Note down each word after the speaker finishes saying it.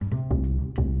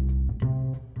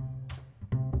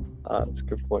That's a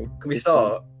good point. Can we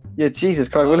start? Yeah, Jesus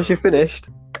Christ, what have you finished?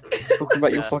 Talking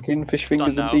about your fucking fish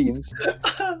fingers and now. beans.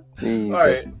 Jesus Alright,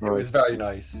 it Christ. was very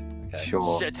nice. Okay.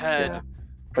 Sure. Shithead.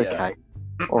 Yeah. Okay.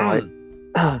 Alright.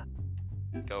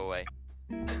 Go away.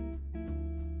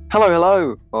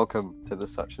 Hello. Welcome to the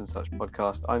Such and Such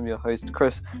podcast. I'm your host,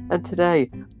 Chris, and today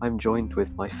I'm joined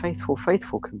with my faithful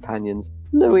companions,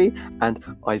 Louis and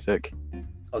Isaac.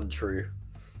 Untrue.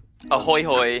 Ahoy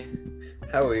hoy.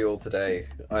 How are you all today?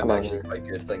 I'm Hello. actually quite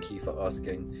good, thank you for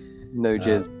asking. No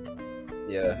jizz.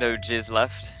 Yeah, No jizz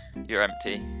left. You're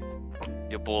empty.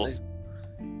 Your balls.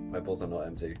 my balls are not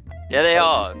empty. Yeah, they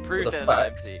are. It's Prove a they're not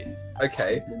fact. empty.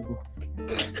 Okay,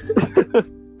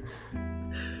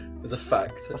 there's a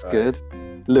fact. That's alright.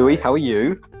 good. Louis, how are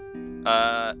you?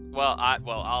 I'm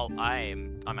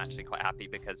actually quite happy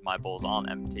because my balls aren't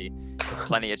empty. There's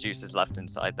plenty of juices left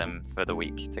inside them for the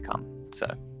week to come. So,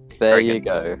 There Very you good.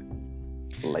 go.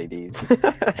 Ladies.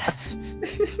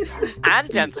 and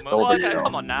gentlemen, Stole well, the okay, show.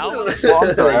 come on now. Well,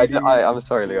 I'm sorry. I'm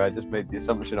sorry, Lou. I just made the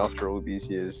assumption after all these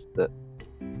years that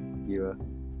you were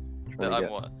That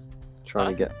I'm trying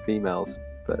to get females.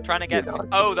 But trying to get. you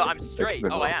know, That I'm straight.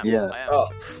 Oh, I am. Yeah. I am. Oh,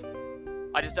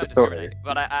 I just don't Sorry. discriminate.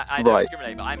 But I don't Right.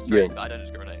 discriminate. But I'm straight. Yeah. But I don't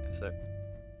discriminate. So.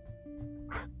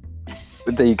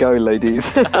 But there you go,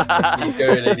 ladies. you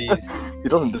go, ladies. He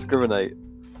doesn't discriminate.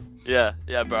 Yeah,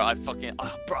 bro. I You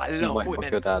love might fuck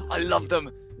women. your dad. I love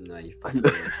them. No, you fucks with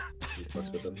them. You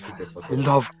fucks with them. You just fuck I with them.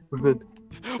 love women.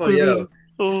 Bloody hell.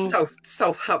 Oh.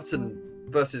 Southampton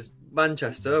versus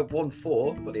Manchester,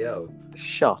 1-4. Bloody hell.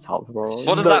 Shut up, bro.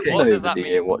 What does that Nobody mean?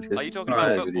 here watches. Are you talking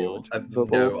about Nobody here football? watches I have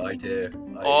football. no idea.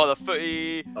 Oh, the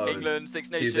footy, I was England, Six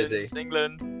too Nations, busy.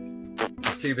 England.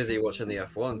 Too busy watching the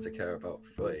F1 to care about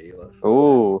footy. Like,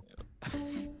 Oh,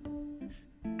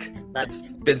 that's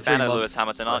been 3 Fan of months. Lewis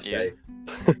Hamilton, aren't last you? day.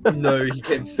 No, he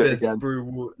came Do it 5th.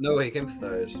 again. No, he came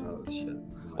 3rd. Oh,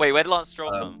 shit. Wait, where did Lance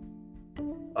Stroll Um,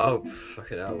 come? Oh,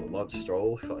 fucking hell. Lance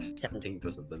Stroll, got 17th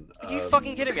or something. Are you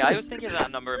fucking kidding me? I was thinking of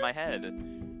that number in my head.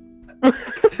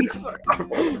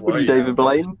 were you David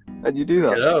Blaine? How'd you do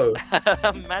that? No.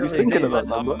 I'm magic. thinking of that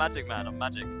I'm a number. magic man. I'm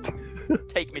magic.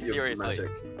 Take me You're seriously.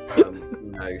 magic.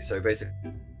 No, so basically,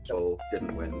 Stroll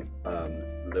didn't win.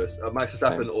 Max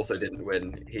Verstappen also didn't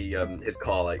win. He his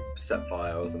car like set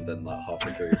fire or something like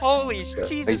halfway through. Holy Yeah.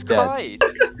 Jesus He's dead. Christ!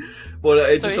 Well,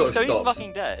 it so just sort of he's stopped.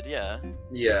 fucking dead. Yeah.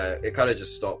 Yeah, it kind of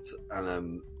just stopped,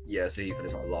 and yeah, so he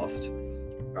finished like last.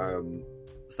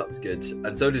 So that was good,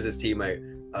 and so did his teammate.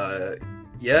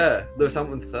 Yeah, Lewis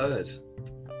Hamilton 3rd.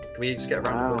 Can we just get a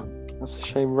round of Wow, that's a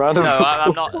shame. Random. No,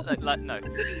 I'm not. Like, no.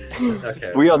 applause?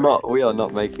 Okay. We are sorry. not. We are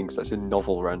not making such a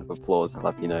novel round of applause. I'll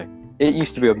have you know. It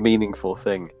used to be a meaningful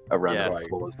thing. A round Yeah. of Right.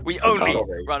 applause. We I'm only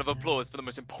sorry. round of applause for the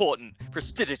most important,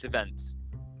 prestigious events.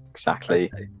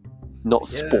 Exactly. Okay. Not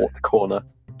Yeah. sport corner.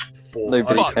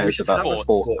 Nobody Fuck, cares we should about have a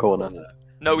sport corner.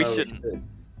 No, we No, shouldn't. should.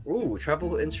 Ooh,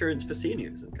 travel insurance for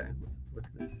seniors. Okay, let's look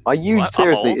at this. Are you What? I'm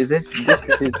seriously? old. Is this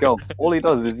is his job? All he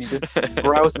does is he just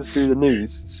browses through the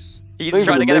news. He's Not even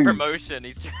trying to the get a news. promotion.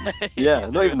 He's Yeah,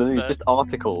 he's not even the doing news, his just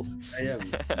articles. I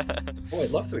am. Oh, I'd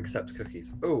love to accept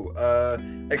cookies. Oh, How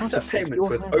accept to fix payments your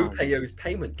with hair, man. Opayo's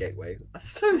payment gateway. That's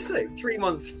so sick. 3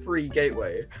 months free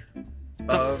gateway.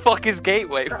 The fuck is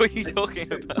Gateway? What are you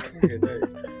talking about? Okay,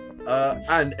 no.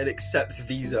 And it accepts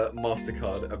Visa,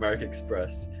 Mastercard, American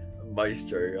Express,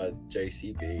 Maestro, and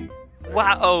JCB. So-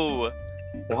 Wow.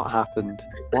 What happened?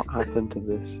 What happened to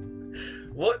this?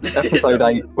 What? Episode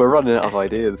 8. We're running out of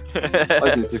ideas.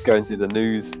 I was just going through the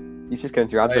news. He's just going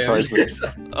through advertisements.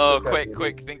 Oh,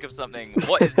 quick! Think of something.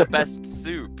 What is the best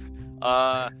soup?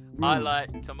 I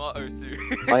like tomato soup.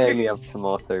 I only have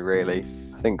tomato, really.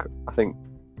 I think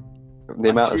the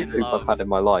amount of should soup love- I've had in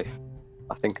my life,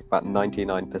 I think about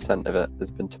 99% of it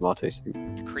has been tomato soup.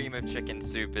 Cream of chicken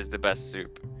soup is the best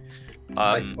soup.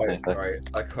 I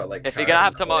quite like. If you're gonna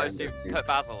have tomato soup, put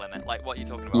basil in it. Like what are you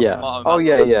talking about? Yeah. Tomato and Oh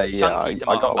basil. yeah. Chunky I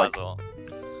tomato got and like. basil.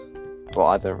 Well,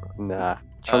 I don't. Nah.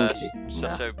 Chunky.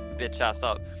 Shut nah. your bitch ass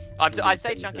up. I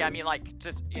say chunky. I mean like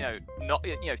just not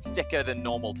thicker than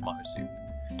normal tomato soup.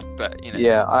 But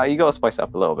Yeah, you gotta spice it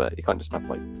up a little bit. You can't just have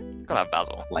like gotta have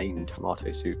basil. plain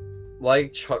tomato soup.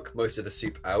 Like chuck most of the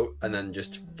soup out and then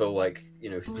just fill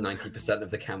 90%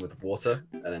 of the can with water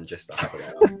and then just have it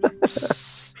out.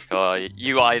 Oh,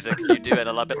 you Isaacs, you do it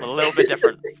a little bit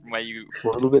different from where you. A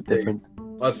little bit different.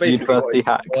 Well, basically, University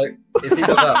hacks. it's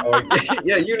either that or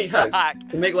yeah, uni hacks Hack.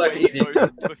 to make life Wait, easier. go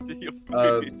see your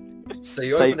food. So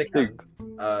you Save open the can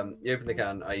You open the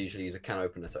can. I usually use a can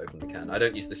opener to open the can. I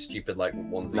don't use the stupid like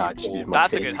ones No, I that just you use pull. my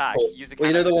That's a King. good hack. Well, Use a well,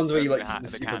 you know can the ones where you opener like to open the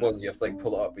the stupid can. ones you have to like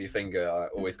pull it up with your finger. I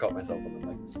always cut myself on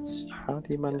them. Like, How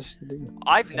do you manage to do that?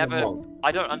 I've It's not never. wrong.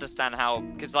 I don't understand how,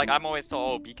 because like I'm always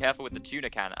told, oh, be careful with the tuna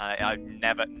can. I've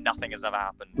never, nothing has ever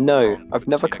happened. No, wrong I've with the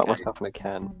never tuna cut can. myself in a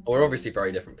can. We're obviously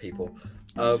very different people.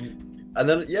 And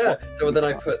then so then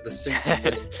I put the soup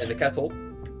in the kettle,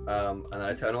 and then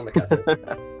I turn on the kettle,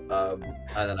 and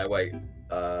then I wait,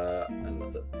 and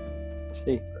that's it.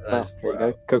 See, That's there you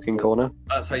go, cooking corner.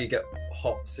 That's how you get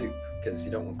hot soup, because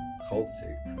you don't want cold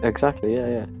soup. Exactly,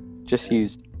 yeah. Just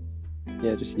use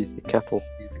the kettle.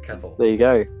 Use the kettle. There you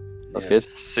go. That's Yeah. good.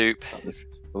 Soup. That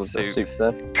was the Soup. soup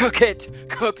there. Cook it.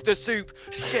 Cook the soup.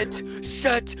 Shit.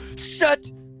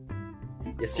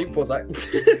 Yeah, soup was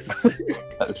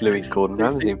That was Louis Gordon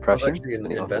Ramsay impression. actually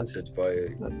Anyone else? invented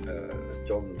by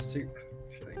John Soup.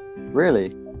 Actually. Really?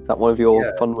 Is that one of your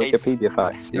Yeah. fun It's Wikipedia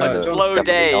facts? No, A it's slow definitely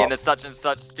day not. in a such and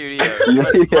such studio. Yeah,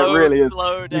 A slow, it really is.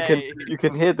 slow You can day. you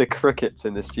can hear the crickets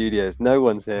in the studios. No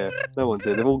one's here. They've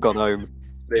all gone home.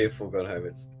 They've all gone home.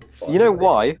 It's far You know too late.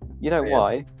 why? You know Yeah.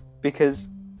 why? Because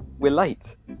we're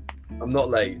late. I'm not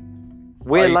late.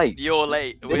 We're I- late. You're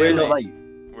late. This We're is late. late.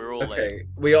 We're all late. Okay,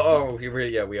 we are. Oh,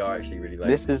 we are actually really late.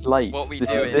 This is late. What we this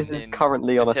do is in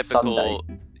currently on The a Sunday. typical,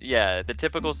 yeah, the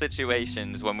typical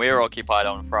situations when we're occupied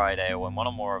on Friday or when one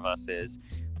or more of us is,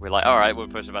 we're like, all right, we'll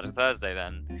push it back to Thursday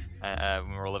then,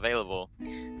 when we're all available,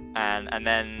 and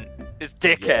then this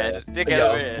dickhead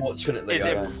over here. Unfortunately, is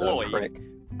I Yeah, was, employed. prick.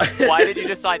 Why did you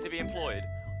decide to be employed?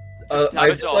 Just have a I've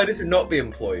job. decided to not be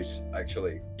employed.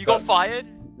 Actually, You got That's- fired?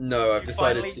 No, I've You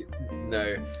decided finally- to.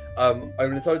 No,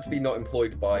 I've decided to be not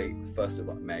employed by 1st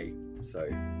of May. So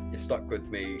you're stuck with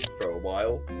me for a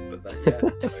while, but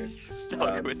then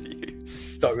Stuck Um, with you.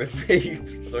 stuck with me.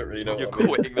 I don't really know. You're what I'm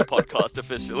quitting the podcast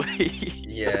officially.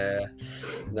 Yeah.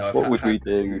 No, I've What would we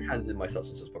do? handed my such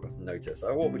and such podcast notice.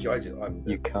 What would you? I'm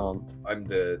You can't.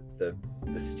 the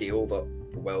steel that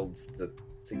welds the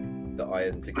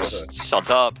iron together. Shut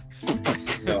up.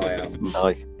 No, I am.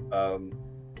 Nice.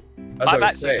 As I I've was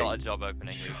actually saying, got a job opening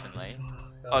recently.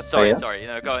 Oh, sorry, yeah? sorry.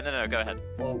 No, go ahead.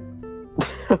 well,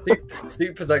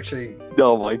 soup is actually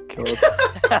Oh my god.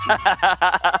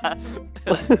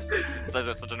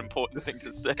 Such an important thing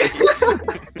to say.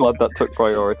 Glad that took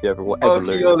priority over whatever. Louis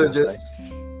was gonna say. archaeologists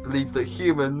believe that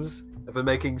humans have been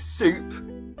making soup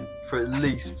for at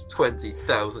least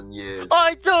 20,000 years.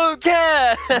 I don't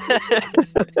care.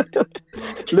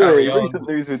 Louis, Carry on. recent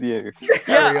news with you. Yeah,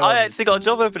 Carry I on. actually got a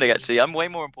job opening. Actually, I'm way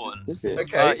more important. Did you?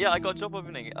 Okay. Yeah, I got a job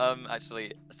opening.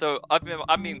 Actually, so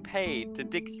I'm being paid to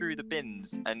dig through the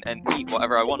bins and eat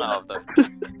whatever I want out of them.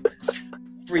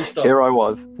 Free stuff. Here I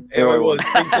was. Here I was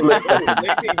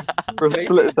thinking, For a Maybe.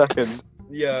 split second.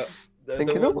 yeah. There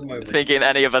Thinking, was oh, a moment. Thinking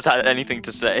any of us had anything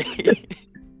to say.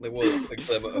 There was a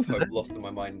glimmer of hope lost in my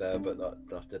mind there, but that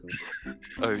didn't.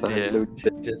 Oh So dear. Louis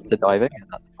It didn't. the diving.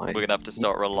 That's fine. We're gonna have to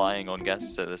start relying on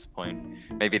guests at this point.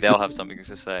 Maybe they'll have something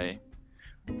to say.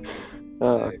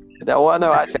 Well,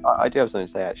 no, actually, I do have something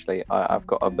to say. Actually, I've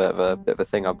got a bit of a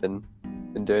thing I've been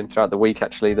doing throughout the week.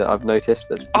 Actually, that I've noticed.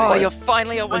 That's Oh, quite- you're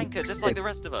finally a wanker, just like the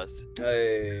rest of us.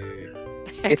 Hey.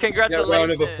 Congratulations!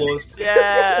 round of applause.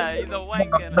 Yeah, he's a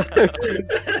wanker.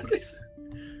 now.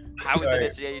 How was Right.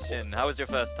 initiation? How was your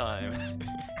first time?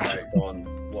 Right, go on.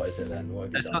 What is it then? What have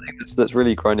you There's done? something that's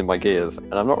really grinding my gears,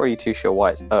 and I'm not really too sure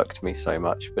why it's irked me so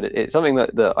much. But it's something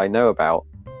that I know about,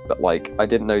 but like I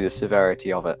didn't know the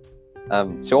severity of it.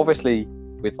 So obviously,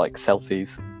 with like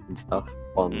selfies and stuff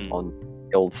on Mm. on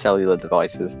the old cellular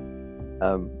devices,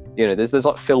 there's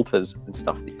like filters and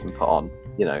stuff that you can put on.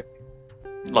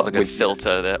 Love a good With-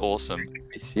 filter. They're awesome.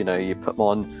 You put them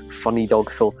on. Funny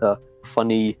dog filter,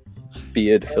 funny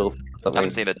beard filter, I something.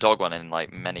 haven't seen a dog one in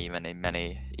like many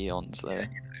eons though.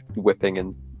 Whipping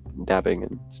and dabbing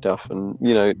and stuff, and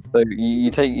so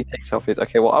you take selfies.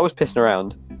 Okay, well, I was pissing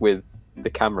around with the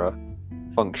camera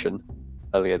function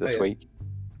earlier this Oh, yeah. week,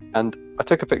 and I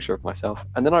took a picture of myself,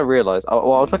 and then I realised, I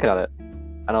was looking at it,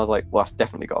 and I was like, well, that's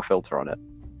definitely got a filter on it.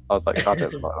 I was like, I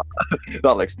don't like that.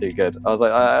 That looks too good. I was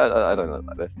like, I don't look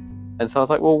like this. And so I was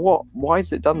like, well, why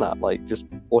has it done that? Like, just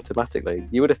automatically.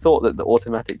 You would have thought that the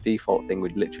automatic default thing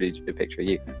would literally just be a picture of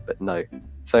you, but no.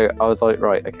 So I was like,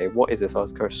 right, okay, what is this? I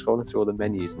was scrolling through all the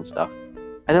menus and stuff.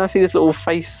 And then I see this little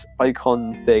face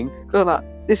icon thing. Look at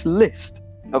that. This list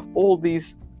of all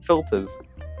these filters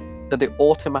that it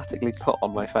automatically put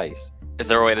on my face. Is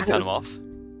there a way to turn them off?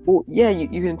 Well, yeah,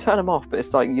 you can turn them off, but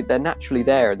it's like they're naturally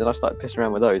there. And then I started pissing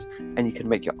around with those. And you can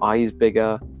make your eyes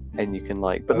bigger, and you can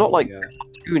but not like Yeah.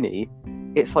 cartoony.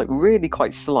 It's like really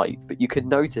quite slight, but you could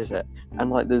notice it. And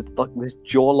like there's like this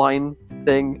jawline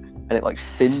thing, and it like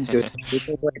thins your teeth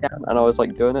all the way down. And I was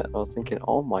like doing it, and I was thinking,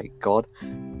 oh my god,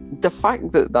 the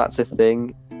fact that that's a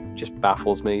thing just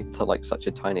baffles me to like such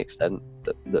a tiny extent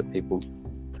that people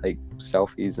take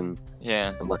selfies and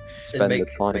like spend the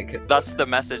time. That's the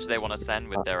message they want to send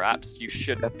with their apps. You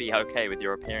shouldn't be okay with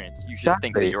your appearance. You should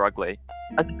think that you're ugly.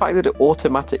 And the fact that it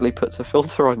automatically puts a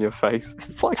filter on your face,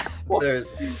 it's like, what?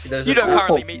 There's You don't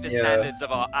currently meet the standards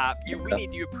of our app. We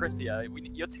need you prettier.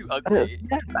 You're too ugly.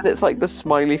 And it's like the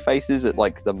smiley faces at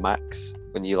like the max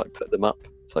when you like put them up.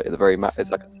 It's like at the very max,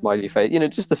 it's like a smiley face. You know,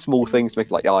 just the small things to make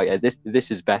it like, oh yeah, this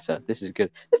is better. This is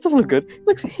good. This doesn't look good. It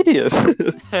looks hideous. I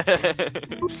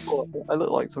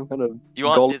look like some kind of. You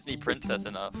aren't Disney princess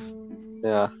enough.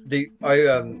 Yeah.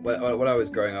 When I was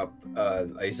growing up,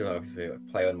 I used to obviously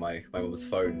play on my mum's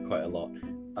phone quite a lot.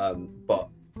 But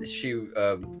she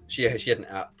had an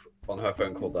app on her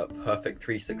phone called Perfect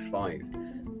 365,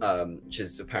 which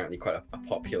is apparently quite a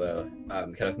popular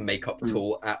kind of makeup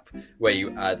tool app where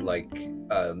you add like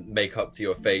makeup to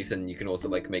your face, and you can also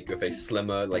like make your face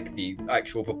slimmer, like the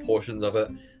actual proportions of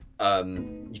it.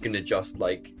 You can adjust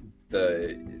like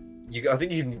I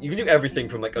think you can do everything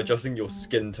from like adjusting your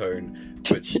skin tone,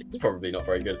 which is probably not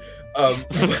very good. But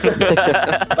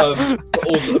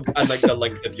also, and like the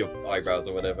length of your eyebrows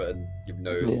or whatever, and your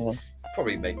nose. Yeah.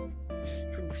 Probably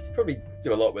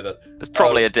do a lot with it. It's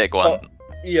probably a dick one.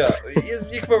 Yeah,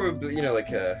 you could probably like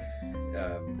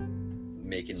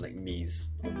making like knees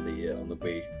on the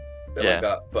Wii, bit like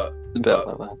that, but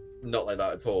not like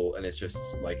that at all. And it's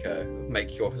just like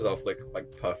make yourself look like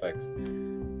perfect.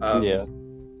 Yeah.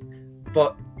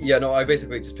 But yeah, no, I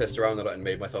basically just pissed around with it and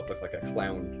made myself look like a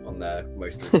clown on there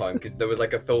most of the time, because there was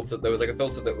like a filter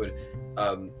that would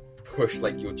push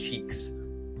like your cheeks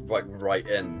like right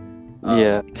in.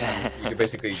 You could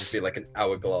basically just be like an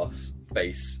hourglass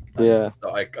face. So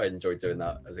I enjoyed doing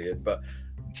that as a kid. But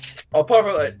apart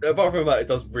from that, it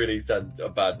does really send a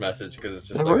bad message, because it's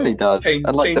just it really does.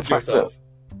 Change yourself.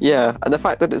 And the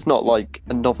fact that it's not like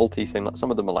a novelty thing, like some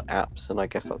of them are like apps, and I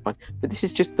guess that's fine. But this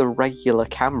is just the regular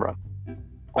camera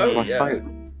on my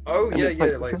phone. It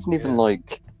doesn't even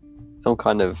like some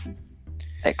kind of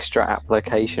extra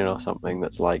application or something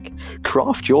that's like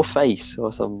craft your face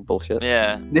or some bullshit.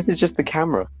 Yeah. This is just the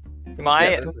camera.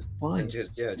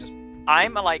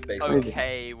 I'm like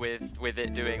okay with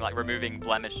it doing like removing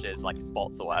blemishes, like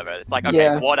spots or whatever. It's like,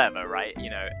 okay, whatever, right? You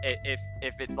know,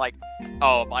 if it's like,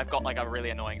 oh, I've got like a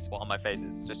really annoying spot on my face,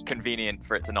 it's just convenient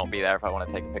for it to not be there if I want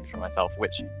to take a picture of myself,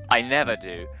 which I never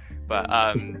do. But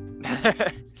that's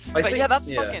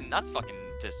fucking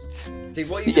just. See,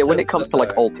 what you when it comes to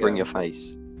like altering your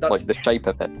face, like the shape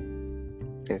of it.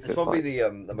 It's probably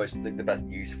like... the best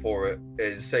use for it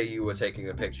is, say you were taking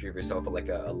a picture of yourself at like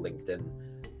a LinkedIn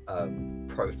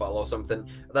profile or something.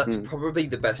 That's probably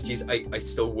the best use. I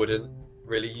still wouldn't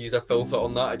really use a filter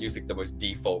on that. I'd use like the most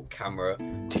default camera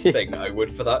thing I would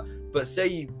for that. But say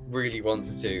you really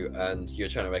wanted to, and you're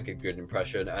trying to make a good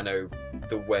impression. I know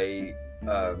the way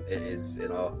it is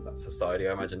in our society,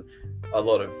 I imagine a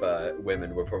lot of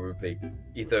women were probably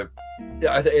either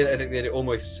I think they'd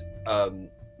almost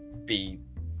be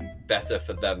better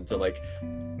for them to like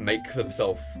make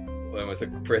themselves almost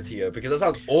like prettier, because that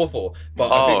sounds awful,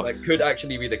 but I think that could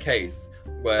actually be the case.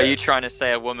 Where... Are you trying to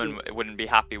say a woman wouldn't be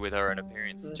happy with her own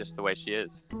appearance just the way she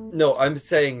is? No, I'm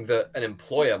saying that an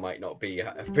employer might not be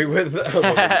happy with a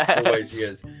woman the way she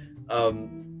is.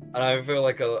 And I feel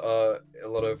like a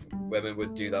lot of women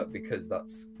would do that because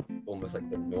that's almost like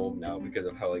the norm now, because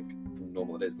of how like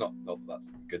normal it is. Not that that's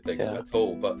a good thing at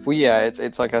all, but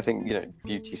it's like, I think, you know,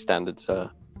 beauty standards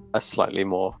are slightly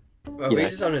more. Beauty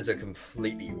standards are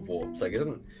completely warped. Like it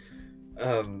doesn't.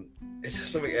 It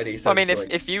doesn't make any sense. I mean,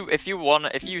 if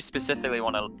you specifically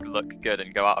want to look good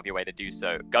and go out of your way to do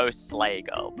so, go slay,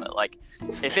 girl. But like,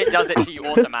 if it does it to you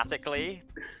automatically,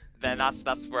 then that's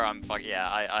where I'm like,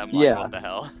 what the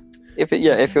hell? If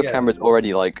your camera's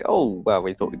already like, oh well,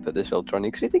 we thought we'd put this filter on you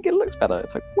because we think it looks better.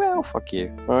 It's like, well, fuck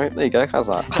you. All right, there you go. How's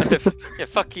that? Yeah,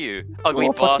 fuck you, ugly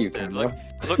bastard. Look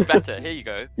better. Here you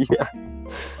go. Yeah.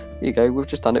 Here you go. We've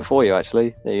just done it for you,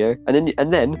 actually. There you go.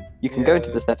 And then you can go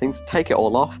into the settings, take it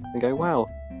all off, and go, wow,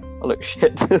 I look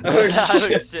shit. I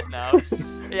look shit now.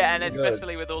 Yeah, and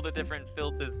especially with all the different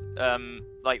filters,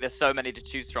 like there's so many to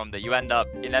choose from that you end up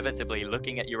inevitably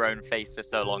looking at your own face for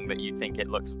so long that you think it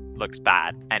looks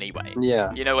bad anyway.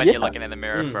 Yeah. You know, when you're looking in the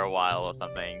mirror for a while or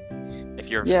something, if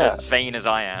you're as vain as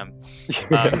I am.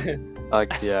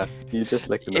 You just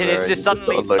look in the mirror. It's just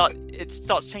suddenly it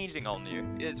starts changing on you.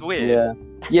 It's weird.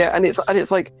 Yeah, and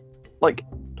it's like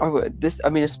I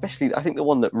mean, especially I think the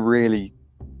one that really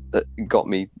that got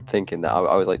me thinking that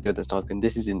I was like doing this, and I was going,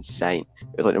 this is insane.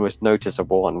 It was like the most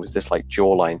noticeable one was this like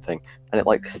jawline thing, and it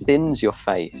like thins your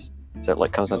face, so it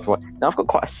like comes down to what. Now I've got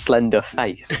quite a slender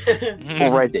face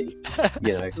already,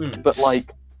 you know, but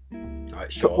like.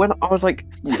 Alright, sure. But when I was like,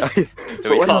 you know,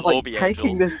 but when I was like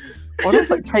taking this, when I was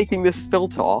like taking this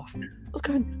filter off, I was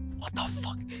going, what the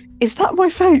fuck? Is that my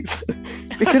face?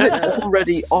 Because it's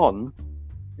already on.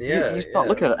 Yeah, you start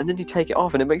looking at it, and then you take it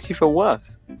off, and it makes you feel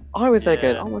worse. I was there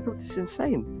going, oh my god, this is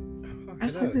insane. I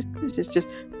was like, this is just.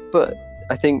 But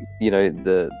I think, you know,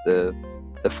 the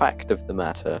fact of the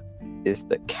matter is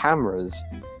that cameras,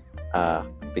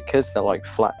 because they're like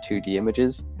flat 2D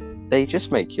images, they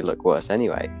just make you look worse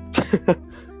anyway.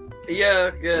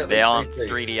 Yeah. They aren't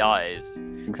 3D eyes.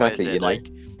 Exactly. You know?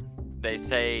 Like, they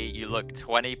say you look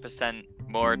 20%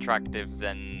 more attractive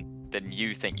than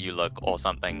you think you look, or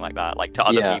something like that, like to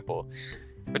other people.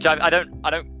 Which I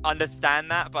don't understand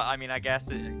that, but I mean, I guess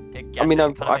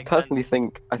I personally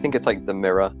think it's like the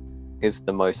mirror is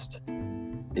the most,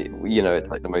 you know, it's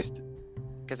like the most.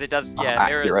 Because it does,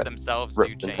 mirrors themselves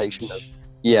do change.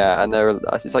 Yeah, and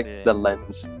it's like the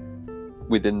lens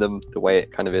within them, the way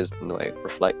it kind of is and the way it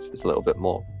reflects is a little bit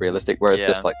more realistic, whereas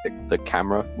just like the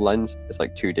camera lens is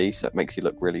like 2D, so it makes you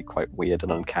look really quite weird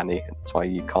and uncanny, and that's why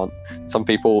you can't, some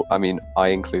people, I mean I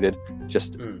included,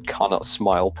 just cannot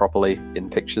smile properly in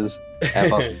pictures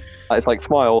ever. It's like,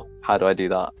 smile, how do I do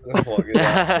that? What does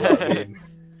that mean?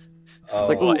 It's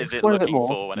like, what is it looking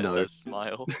for when it says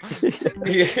smile?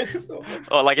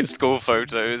 Or like in school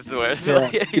photos where it's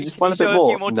like, you just want a bit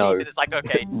more. No. Teeth, and it's like,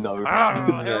 okay. No. Here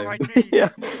are my teeth. Yeah.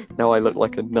 Now I look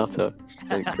like a nutter.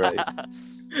 Like, great.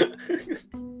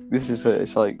 This is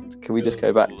it's like, can we just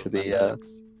go back to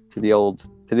the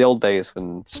old days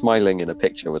when smiling in a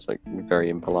picture was like very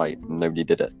impolite and nobody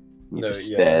did it. You just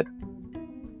stared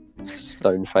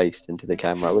stone faced into the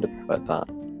camera. I would have preferred that.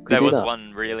 There was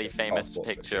one really famous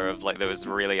picture of like, that was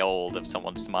really old, of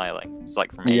someone smiling. It's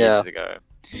like from ages ago.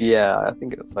 Yeah, I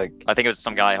think it was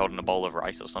some guy holding a bowl of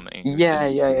rice or something.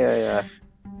 Yeah.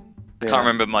 I can't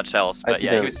remember much else, but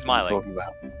yeah, he was smiling.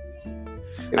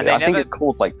 I think it's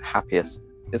called like happiest.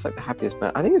 It's like the happiest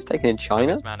man. I think it's taken in China.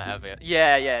 Happiest man ever.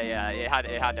 Yeah. It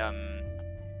had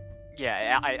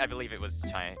I believe it was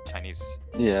Chinese.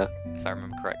 Yeah. If I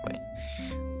remember correctly.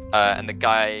 And the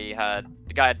guy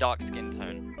had dark skin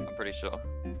tone. I'm pretty sure.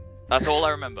 That's all I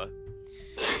remember.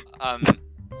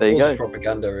 There you go.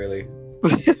 Propaganda, really.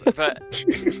 But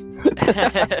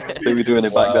they were doing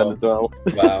it back then as well.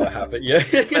 Wow, it happened. Yeah.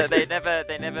 But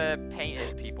they never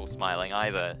painted people smiling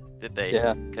either, did they?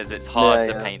 Yeah. Because it's hard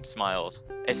to paint smiles.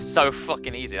 It's so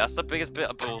fucking easy. That's the biggest bit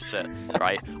of bullshit,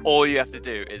 right? All you have to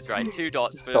do is write 2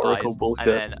 dots for eyes,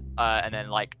 and then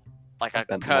like a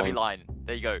curvy line.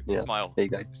 There you go. Yeah. Smile. There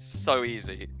you go. So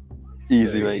easy.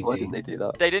 Easy, mate. Why didn't they do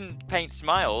that? They didn't paint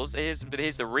smiles. Here's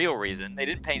the real reason. They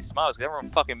didn't paint smiles because everyone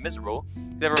fucking miserable.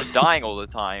 Everyone dying all the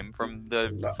time from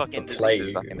the fucking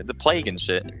diseases back in the plague and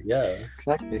shit. Yeah.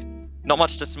 Exactly. Not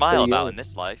much to smile about in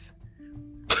this life.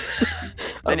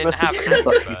 They didn't have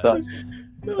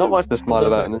not much to smile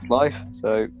about in this life,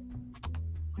 so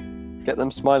get them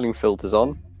smiling filters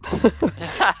on.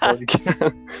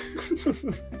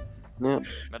 Yeah.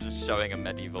 Imagine showing a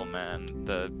medieval man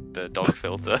the dog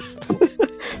filter.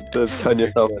 Turn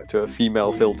yourself into a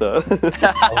female filter.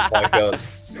 Oh my god.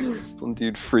 Some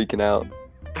dude freaking out.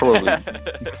 Probably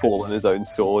fall on his own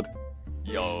sword.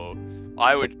 Yo.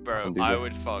 I would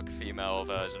fuck female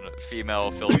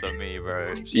filter me,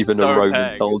 bro. She's even so a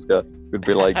Roman soldier would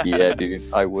be like, yeah, dude,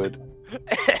 I would.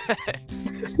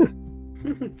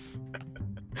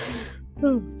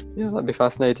 Yeah, that'd be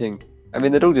fascinating. I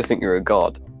mean, they'd all just think you're a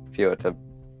god if you were to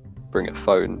bring a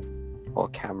phone or a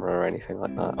camera or anything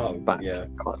like that back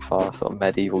quite far, sort of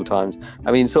medieval times.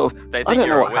 I mean, sort of. They think I don't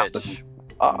know you're what a witch.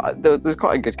 happened. There's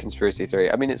quite a good conspiracy theory.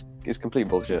 I mean, it's complete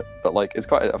bullshit, but like it's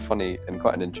quite a funny and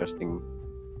quite an interesting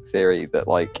theory that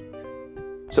like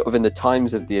sort of in the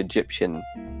times of the Egyptian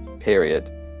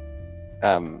period,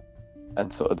 and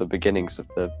sort of the beginnings of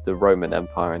the Roman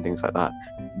Empire and things like that,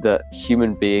 that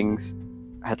human beings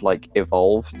had like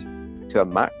evolved to a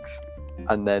max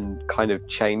and then kind of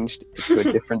changed into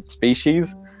a different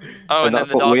species. Oh, and that's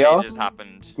then the what we Dark are. Ages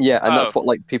happened. Yeah, and that's what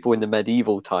like people in the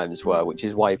medieval times were, which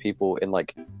is why people in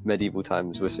like medieval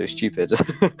times were so stupid.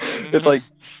 it's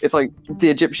like the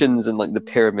Egyptians and like the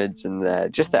pyramids and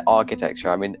their architecture.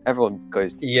 I mean, everyone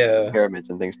goes to pyramids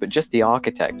and things, but just the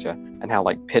architecture and how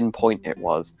like pinpoint it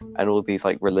was, and all these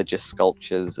like religious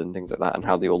sculptures and things like that, and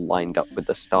how they all lined up with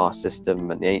the star system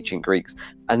and the ancient Greeks,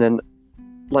 and then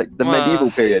like the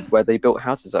medieval period where they built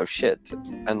houses out of shit,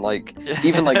 and like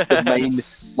even like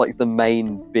the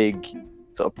main big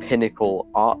sort of pinnacle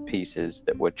art pieces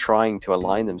that were trying to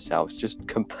align themselves just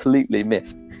completely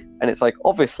missed. And it's like,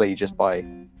 obviously just by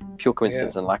pure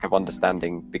coincidence and lack of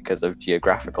understanding because of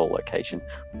geographical location.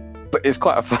 But it's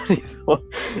quite a funny thought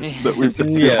that we've just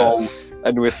devolved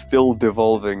and we're still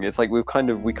devolving. It's like we kind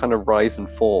of rise and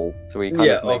fall. So we kind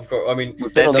of of course. I mean,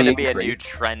 there's going to be a new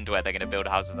trend where they're going to build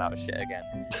houses out of shit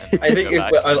again. I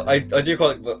think I do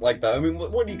quite like that. I mean,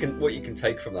 what you can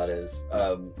take from that is,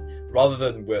 rather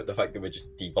than the fact that we're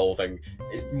just devolving,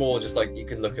 it's more just like you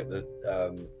can look at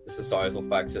the societal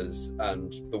factors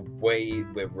and the way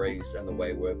we're raised and the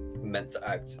way we're meant to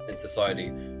act in society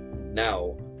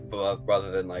now,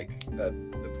 rather than like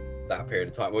that period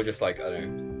of time, or just like, I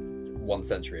don't know, 1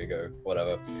 century ago,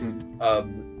 whatever.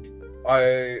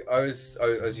 I was,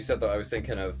 as you said that, I was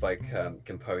thinking of like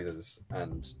composers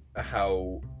and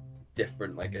how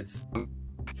different, like, it's,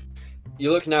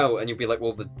 you look now and you'll be like,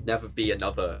 well, there'd never be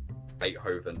another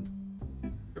Beethoven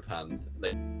Japan.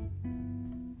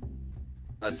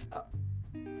 That's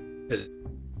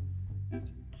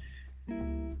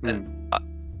and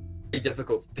it's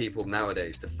difficult for people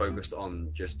nowadays to focus on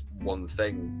just one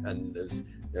thing, and as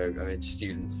you know, I mean,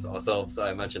 students ourselves,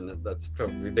 I imagine that that's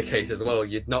probably the case as well.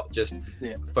 You'd not just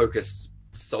focus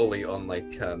solely on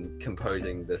like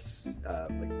composing this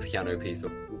like piano piece,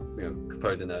 or you know,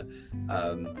 composing a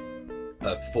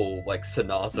full like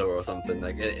sonata or something.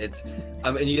 Like it's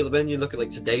I mean, when you look at like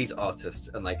today's artists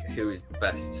and like who is the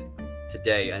best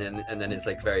today, and then it's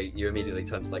like you immediately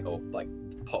turn to like, oh, like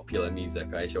popular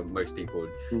music. I'm sure most people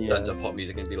would turn to pop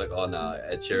music and be like, oh no,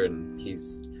 Ed Sheeran,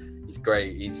 he's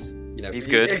great, he's, you know, he's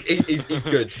good. He's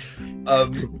good.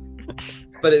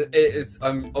 But it's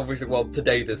obviously, well,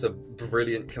 today there's a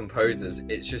brilliant composers.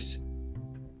 It's just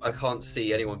I can't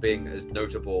see anyone being as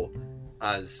notable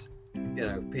as, you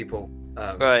know, people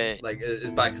right, like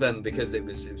as back then, because it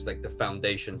was like the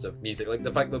foundations of music, like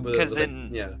the fact that because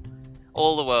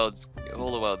all the world's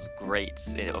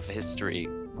greats of history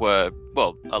were,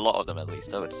 well, a lot of them at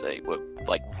least, I would say, were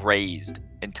like raised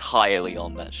entirely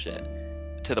on that shit,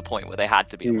 to the point where they had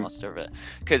to be a master of it.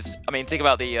 Because I mean, think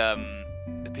about the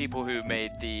people who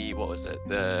made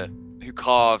who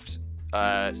carved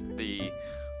the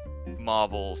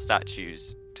marble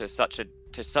statues to such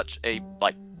a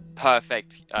like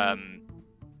perfect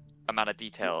amount of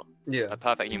detail, a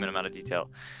perfect human amount of detail.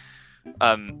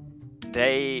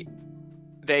 They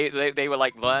were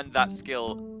like learned that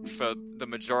skill for the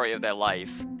majority of their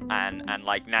life, and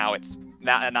like now it's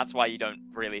that, and that's why you don't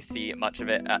really see much of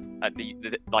it at the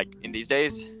like in these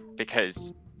days,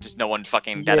 because just no one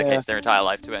fucking dedicates their entire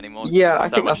life to it anymore. I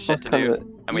so think much that's shit to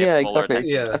do, and we have smaller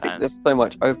attention I think there's so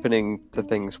much opening to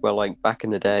things where, like, back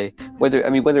in the day, whether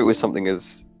it was something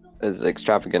as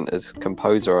extravagant as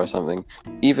composer or something,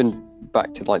 even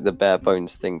back to like the bare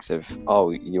bones things of,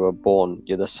 oh, you were born,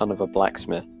 you're the son of a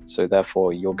blacksmith, so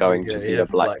therefore you're going to be a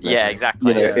blacksmith. Yeah,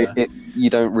 exactly. You know, you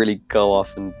don't really go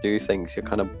off and do things. You're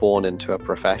kind of born into a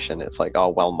profession. It's like, oh,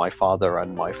 well, my father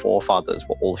and my forefathers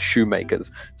were all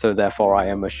shoemakers, so therefore I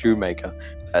am a shoemaker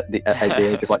at the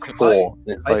age of like 4.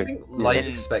 I think life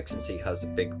expectancy has a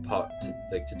big part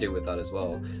to do with that as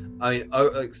well. I mean,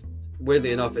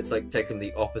 weirdly enough, it's like taking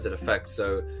the opposite effect.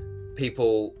 So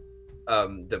people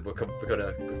that were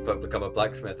gonna become a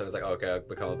blacksmith, I was like, oh, okay, I'll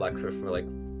become a blacksmith for like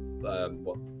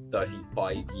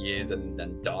 35 years and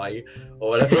then die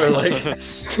or whatever. Like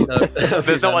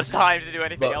there's not much time to do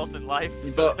anything else in life.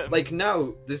 But like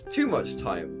now there's too much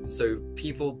time, so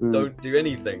people don't do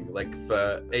anything like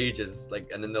for ages, like,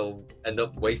 and then they'll end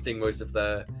up wasting most of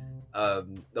their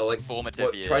they'll like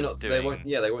formative years. They won't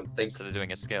think instead of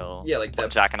doing a skill. Yeah, like they're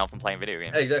jacking off and playing video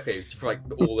games. Exactly, for like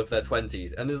all of their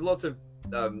 20s. And there's lots of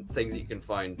things that you can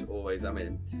find always. I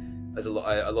mean, there's a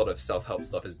lot of self-help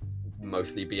stuff is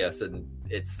mostly BS, and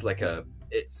it's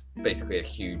basically a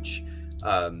huge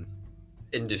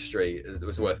industry. It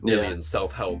was worth millions.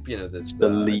 Self-help, you know, there's the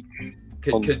leak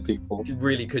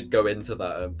could go into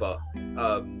that, but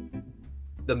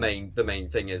the main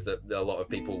thing is that a lot of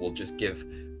people will just give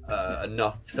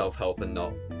enough self-help and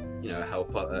not, you know,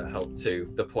 help to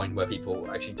the point where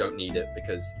people actually don't need it,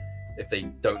 because if they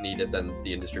don't need it, then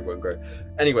the industry won't grow.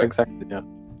 Anyway, exactly. Yeah.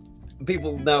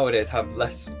 People nowadays have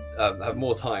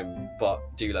more time, but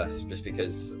do less, just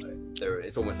because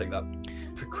it's almost like that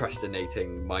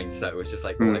procrastinating mindset, where it's just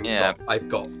like, I've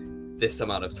got this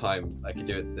amount of time, I could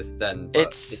do it this then, but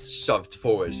it's shoved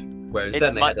forward, whereas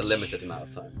then they had a limited amount of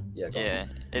time.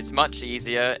 It's much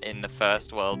easier in the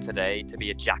first world today to be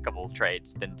a jack of all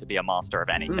trades than to be a master of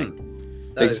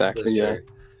anything. Exactly.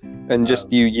 And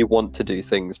just you want to do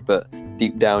things, but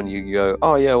deep down you go,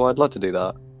 oh yeah, well, I'd love to do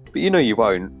that, but you know you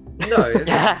won't. No,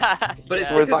 but it's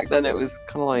Whereas because back then it was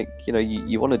kind of like, you know,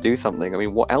 you want to do something. I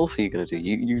mean, what else are you going to do?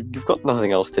 You've got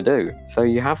nothing else to do. So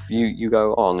you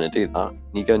go, oh, I'm going to do that. And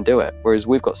you go and do it. Whereas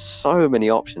we've got so many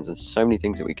options and so many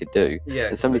things that we could do. yeah,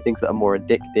 And so many things that are more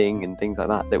addicting and things like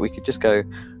that we could just go,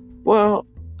 well,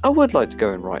 I would like to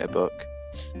go and write a book.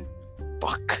 But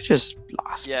I could just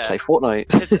play Fortnite.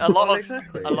 Because a lot Well, of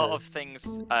exactly, a lot of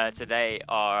things today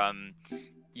are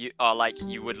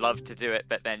you would love to do it,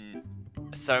 but then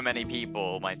so many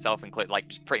people, myself included, like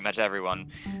just pretty much everyone,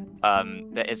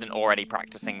 that isn't already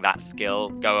practicing that skill,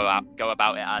 go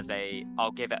about it as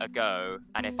I'll give it a go,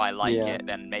 and if I like it,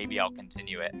 then maybe I'll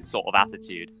continue it sort of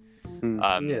attitude.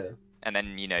 yeah. And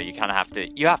then you kind of have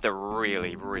to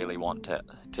really, really want it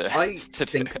to. I to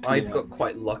think I've got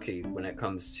quite lucky when it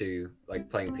comes to like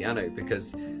playing piano,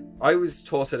 because I was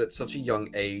taught it at such a young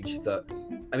age that,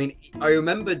 I mean, I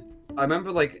remember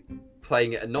like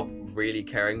playing it and not really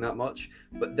caring that much,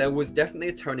 but there was definitely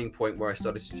a turning point where I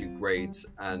started to do grades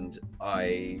and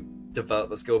I developed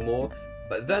the skill more.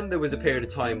 But then there was a period of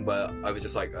time where I was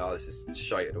just like, oh, this is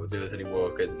shite, I don't want to do this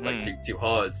anymore, because it's like too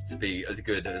hard to be as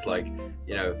good as, like,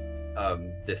 you know,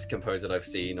 this composer that I've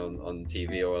seen on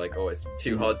TV, or like, oh, it's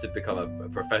too hard to become a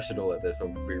professional at this or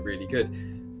be really good.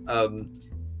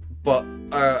 But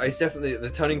it's definitely the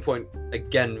turning point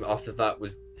again after that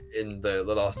was in the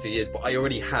last few years, but I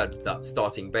already had that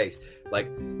starting base, like,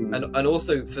 and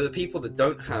also for the people that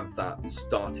don't have that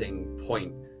starting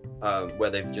point, where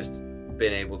they've just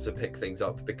been able to pick things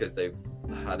up because they've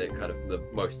had it kind of the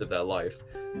most of their life,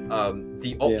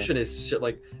 the option is shit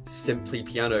like Simply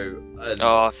Piano, and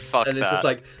and it's just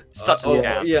like such a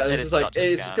scam. yeah, and it's just like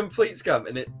it's a complete scam,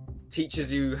 and it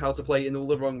teaches you how to play in all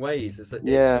the wrong ways. It's like,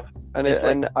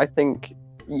 and I think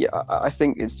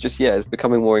it's just it's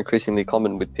becoming more increasingly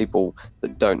common with people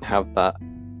that don't have that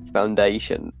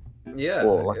foundation,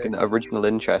 or like an original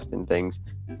interest in things.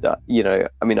 That, you know,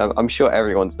 I mean, I'm sure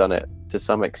everyone's done it to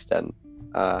some extent,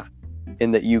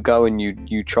 in that you go and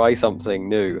you try something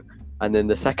new, and then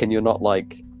the second you're not,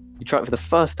 like, you try it for the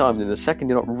first time, and then the second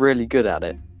you're not really good at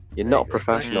it, you're not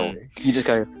professional. Exactly. You just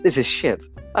go, this is shit.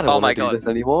 I don't want to do this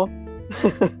anymore.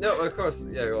 No, of course,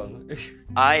 go on.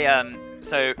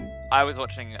 So I was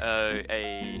watching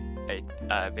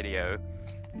a video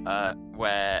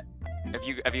where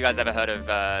have you guys ever heard of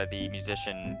the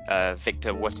musician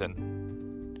Victor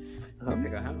Wooten? I don't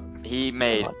think I have. He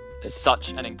made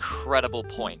such an incredible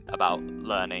point about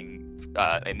learning,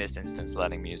 in this instance,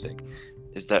 learning music,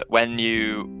 is that when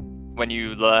you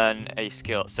learn a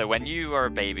skill, so when you are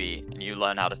a baby and you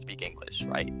learn how to speak English,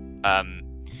 right?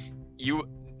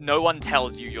 No one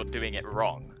tells you you're doing it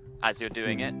wrong as you're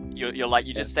doing it. You're like,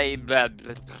 you just say blah,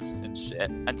 blah, blah, and shit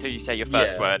until you say your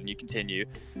first word, and you continue,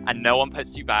 and no one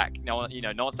puts you back. No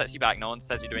one sets you back. No one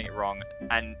says you're doing it wrong.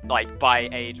 And like by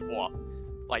age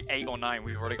like 8 or 9,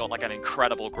 we've already got like an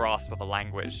incredible grasp of a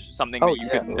language, something that you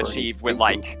could achieve with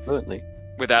like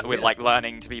with like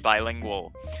learning to be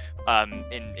bilingual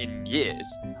in years,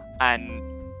 and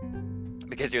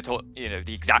because you're taught, you know,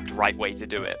 the exact right way to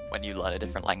do it when you learn a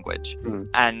different language.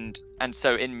 And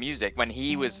so in music, when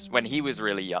he was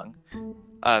really young,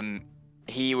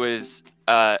 he was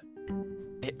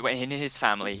in his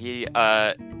family,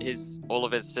 all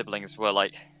of his siblings were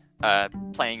like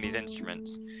playing these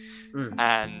instruments,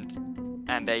 and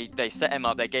they set him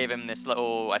up. They gave him this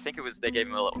little, they gave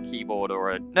him a little keyboard,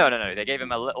 or they gave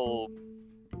him a little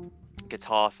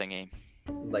guitar thingy,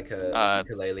 like a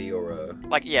ukulele or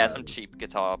a some cheap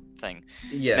guitar thing.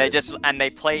 They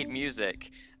played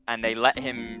music, and they let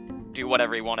him do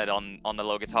whatever he wanted on the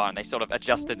little guitar, and they sort of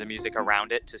adjusted the music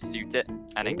around it to suit it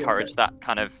and encourage that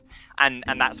kind of, and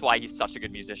that's why he's such a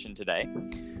good musician today.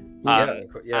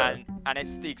 And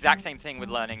it's the exact same thing with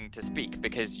learning to speak,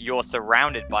 because you're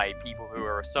surrounded by people who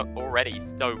are already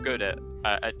so good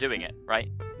at doing it, right?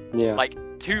 Like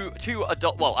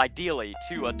ideally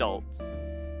two adults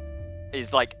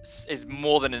is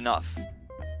more than enough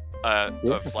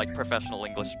of like professional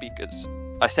English speakers.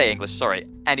 I say English, sorry,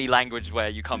 any language where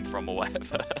you come from or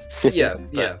whatever.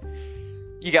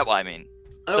 You get what I mean.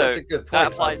 Oh, so it's a good point. That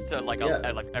applies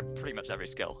to pretty much every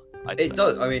skill. It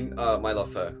does. I mean, my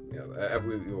love for,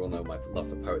 you all know my love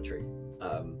for poetry.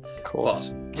 Of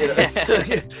course.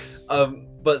 But,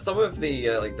 but some of the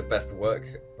the best work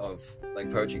of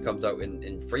like poetry comes out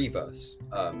in free verse,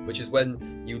 which is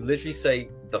when you literally say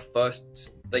the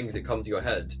first things that come to your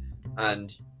head,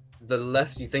 and the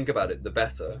less you think about it, the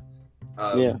better.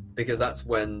 Because that's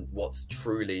when what's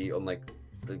truly on like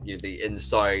the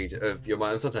inside of your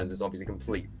mind. Sometimes it's obviously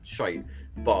complete shite,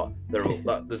 but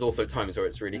there's also times where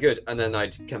it's really good. And then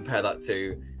I'd compare that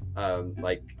to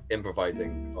like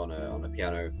improvising on a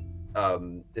piano,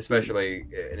 especially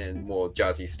in more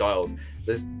jazzy styles.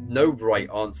 There's no right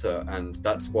answer, and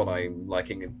that's what I'm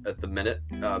liking at the minute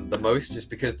the most, just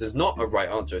because there's not a right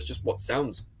answer. It's just what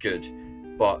sounds good,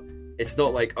 but it's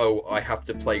not like, oh, I have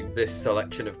to play this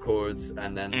selection of chords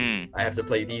and then I have to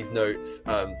play these notes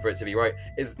for it to be right.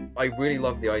 I really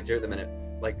love the idea at the minute.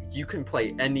 Like, you can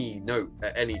play any note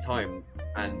at any time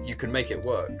and you can make it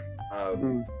work.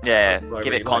 Yeah, give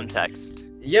really it context.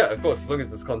 Yeah, of course, as long as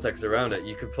there's context around it.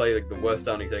 You could play like the worst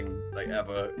sounding thing like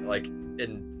ever, like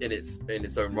in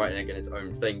its own right, and in its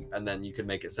own thing, and then you can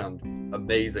make it sound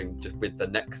amazing just with the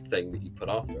next thing that you put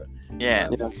after it. Yeah.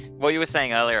 What you were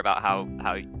saying earlier about how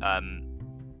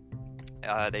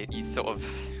you sort of,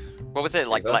 what was it,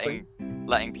 like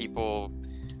letting people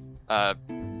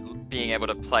being able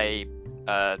to play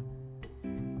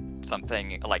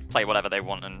something, like play whatever they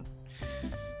want, and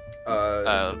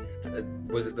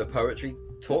was it the poetry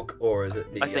talk, or is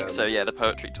it the? I think so. Yeah, the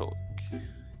poetry talk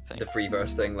thing. The free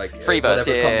verse thing, like free verse.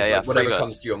 Whatever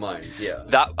comes to your mind. Yeah.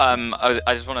 That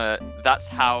I just want to. That's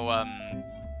how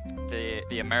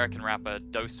the American rapper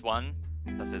Dose One,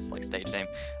 that's his like stage name,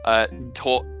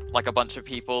 taught like a bunch of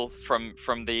people from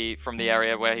the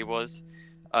area where he was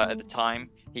at the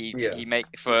time. He taught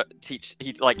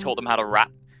them how to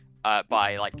rap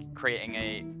by like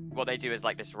creating what they do is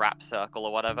like this rap circle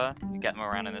or whatever. You get them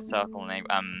around in a circle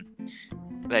and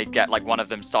they get like one of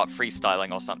them start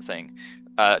freestyling or something,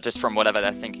 just from whatever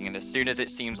they're thinking. And as soon as it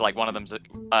seems like one of them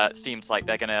seems like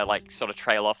they're gonna like sort of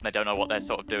trail off and they don't know what they're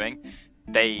sort of doing,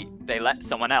 they let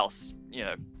someone else,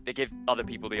 they give other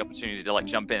people the opportunity to like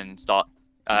jump in and start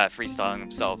freestyling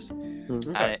themselves.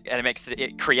 And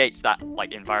it creates that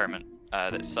like environment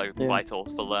that's so vital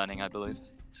for learning, I believe.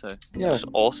 So it's just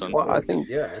awesome. Well, I think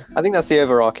that's the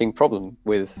overarching problem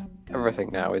with everything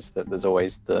now, is that there's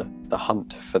always the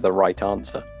hunt for the right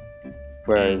answer,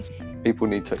 whereas people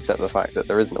need to accept the fact that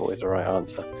there isn't always a right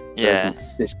answer. There isn't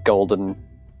this golden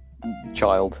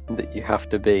child that you have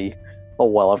to be. Oh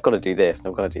well, I've got to do this and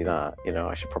I've got to do that.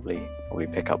 I should probably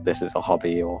pick up this as a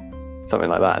hobby or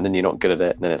something like that, and then you're not good at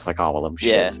it, and then it's like, oh well, I'm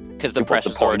shit. Because the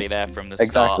pressure's already there from the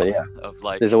start. Of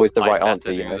like, there's always the right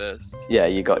answer. This. Yeah,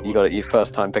 you got it your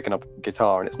first time picking up a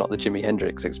guitar, and it's not the Jimi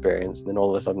Hendrix experience, and then all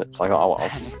of a sudden it's like, oh well,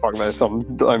 fuck this,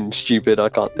 I'm stupid, I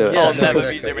can't do it. I'll never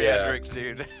be Jimi Hendrix,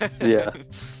 dude. Yeah,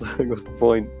 what's the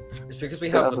point? It's because we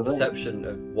have the perception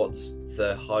of what's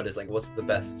the hardest, like what's the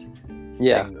best.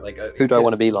 Yeah, like who do I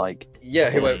want to be like? Yeah,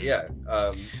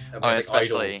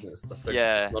 especially idols,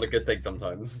 it's not a good thing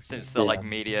sometimes. Since the like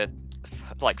media,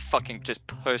 like fucking just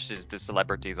pushes the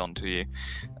celebrities onto you,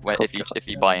 if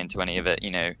you buy into any of it,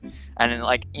 and then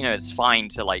like it's fine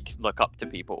to like look up to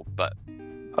people, but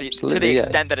to the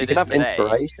extent that it is today,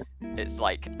 inspiration. It's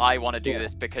like, I want to do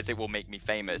this because it will make me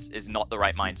famous is not the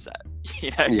right mindset.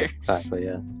 Yeah, exactly.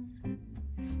 Yeah.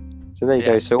 So there you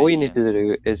go. So all you need to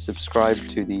do is subscribe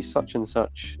to the such and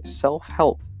such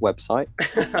self-help website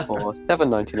for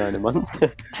 $7.99 a month.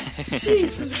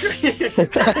 Jesus Christ!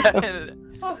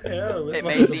 It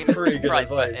may seem a steep price,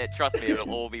 but trust me,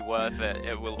 it'll all be worth it.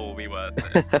 It will all be worth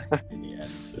it. In the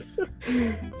end.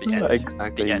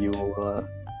 Exactly. The end.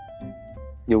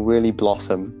 You'll really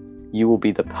blossom. You will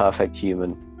be the perfect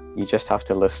human. You just have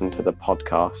to listen to the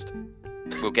podcast.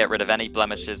 We'll get rid of any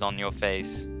blemishes on your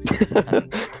face. And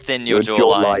thin your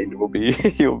jawline.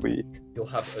 You'll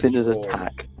have thin as a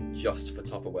tack. Just for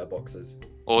Tupperware boxes.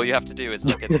 All you have to do is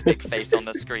look at the big face on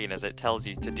the screen as it tells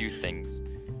you to do things.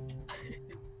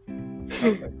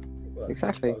 Perfect. Well,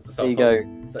 exactly. There you go.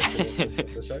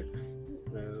 The show.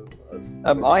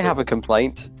 I have a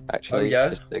complaint, actually,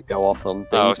 just to go off on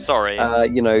things. Oh, sorry.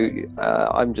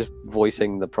 I'm just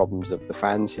voicing the problems of the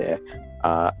fans here.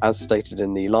 As stated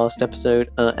in the last episode,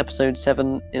 episode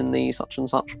 7 in the such and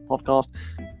such podcast,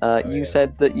 you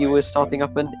said that you were starting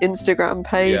up an Instagram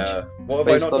page. Yeah. What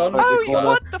have I not done?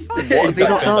 What the fuck? What have you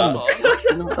not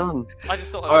done? I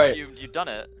just thought I assumed you'd done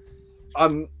it.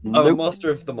 I'm a master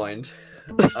of the mind.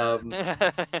 And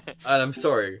I'm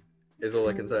sorry, is all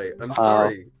I can say. I'm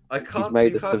sorry. I can't be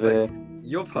perfect.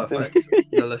 You're perfect.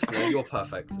 The listener, you're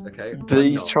perfect, okay?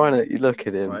 He's trying to look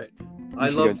at him. Right. I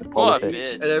love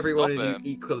each and every one of you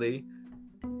equally.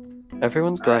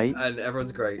 Everyone's great. And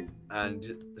everyone's great.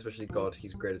 And especially God,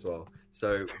 he's great as well.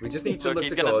 So we just need to look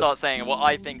he's to God. He's going to start saying what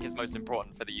I think is most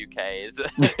important for the UK is that...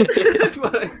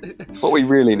 What we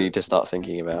really need to start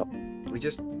thinking about. We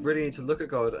just really need to look at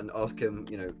God and ask him,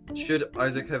 should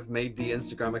Isaac have made the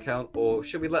Instagram account, or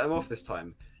should we let him off this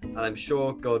time? And I'm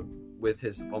sure God, with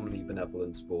his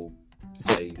omnibenevolence, will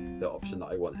say the option that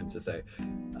I want him to say.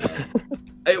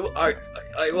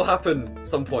 It will happen at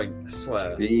some point, I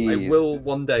swear. I Jeez. will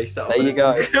one day set up There an you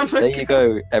go. Instagram There you account.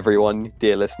 go, everyone,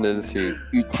 dear listeners who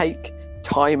take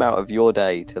time out of your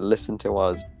day to listen to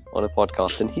us on a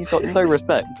podcast, and he's got no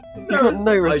respect. He's got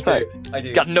no respect. I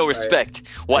do. Got no Alright. respect.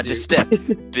 Watch your do. step,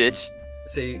 bitch.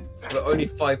 See, for only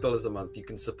 $5 a month, you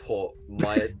can support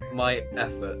my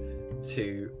effort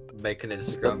to make an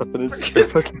Instagram. You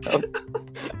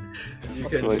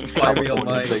That's the can most find me on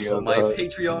Capricorn thing my I've heard.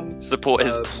 Patreon, Support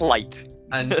his Uh, plight.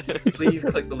 and please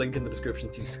click the link in the description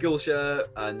to Skillshare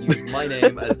and use my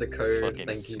name as the code. Fucking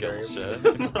Thank you very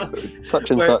Skillshare. much. Such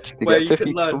and Where- such to where get you can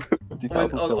 50 learn on,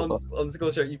 50,000 silver. on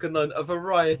Skillshare, you can learn a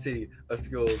variety of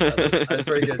skills, and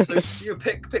very good. So you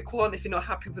pick one. If you're not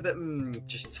happy with it,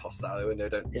 just toss that out the window.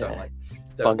 Don't Yeah.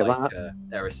 don't Bugger like that.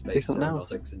 aerospace, Decent now.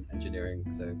 aeronautics, and engineering.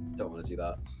 So don't want to do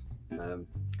that.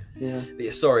 Yeah. But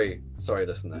yeah, sorry,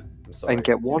 listener. I'm sorry. And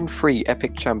get one free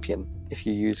epic champion if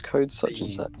you use code such and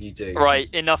you, such. you do. Right,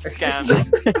 enough scams.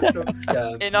 Enough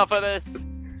scams. Enough of this.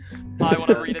 I want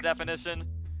to read a definition.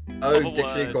 Oh, of a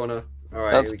dictionary word. corner. All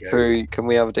right, That's here we go. true. Can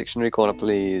we have a dictionary corner,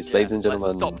 please, Yeah, ladies and let's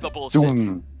gentlemen? stop the bullshit.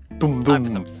 Doom, doom, Time for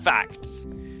some doom. facts.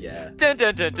 Yeah. Dun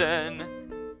dun dun dun.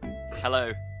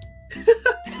 Hello.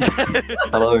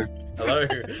 Hello. Hello.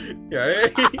 Yeah.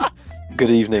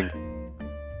 Good evening.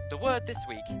 The word this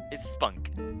week is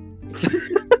spunk.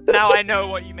 Now I know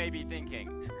what you may be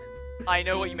thinking. I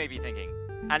know what you may be thinking.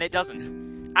 And it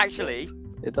doesn't. Actually,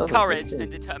 It doesn't. courage it's and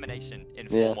true. determination in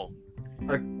Yeah. formal.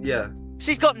 Yeah.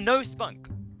 She's got no spunk,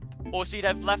 or she'd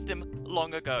have left him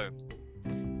long ago.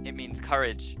 It means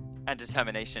courage and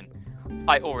determination.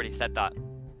 I already said that.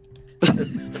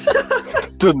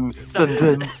 Dun, Some,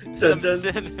 dun, dun. some, dun.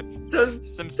 syn- Dun,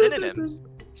 some dun, synonyms.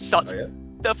 Shut Oh, yeah.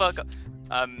 the fuck up.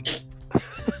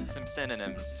 Some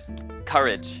synonyms.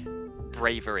 Courage,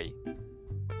 bravery,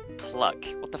 pluck.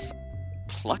 What the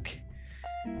pluck?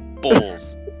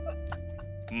 Balls,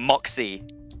 moxie,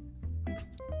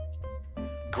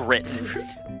 grit.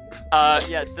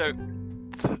 Yeah. So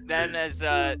then there's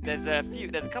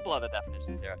a couple other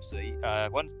definitions here actually.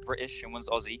 One's British and one's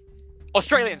Aussie.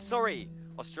 Australian. Sorry,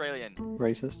 Australian.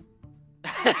 Racist.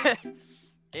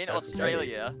 In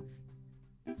Australia,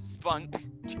 spunk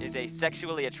is a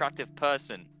sexually attractive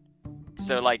person.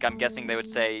 So, like, I'm guessing they would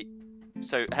say,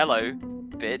 so, hello,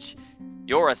 bitch.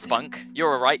 You're a spunk.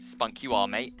 You're a right spunk you are,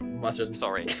 mate. Imagine.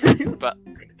 Sorry. But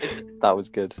That was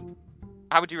good.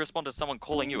 how would you respond to someone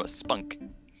calling you a spunk?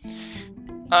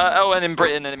 Oh, and in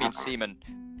Britain, it means semen,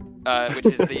 which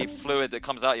is the fluid that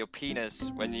comes out of your penis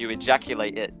when you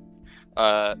ejaculate it.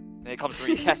 It comes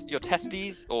from your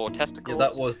testes or Yeah, testicles.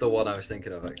 that was the one I was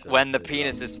thinking of actually. When the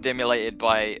penis is stimulated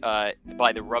by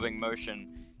the rubbing motion,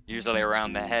 usually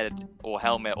around the head or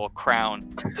helmet or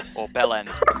crown or bell end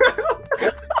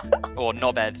or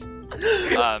knob end,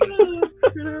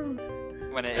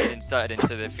 when it is inserted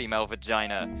into the female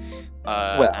vagina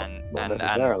Well, and Not and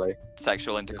necessarily.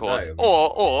 sexual intercourse, No,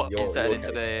 or your inserted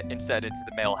into case.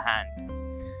 the male hand,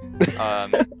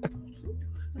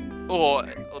 or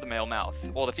the male mouth,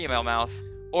 or the female mouth,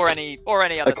 or any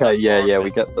other. Okay, such yeah, we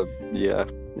orifice. get the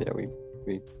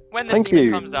we. When the Thank semen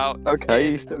you. comes out, Okay,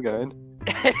 Is- he's still going.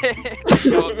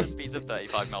 go up to speeds of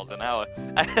 35 miles an hour.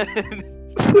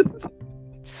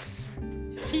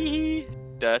 Tee,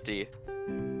 dirty.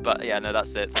 But yeah, no,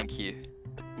 that's it. Thank you.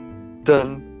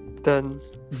 Dun, dun,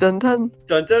 dun, dun.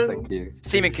 Dun dun. Thank you.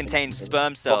 Semen contains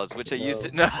sperm cells, which are used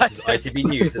to. No, This is ITV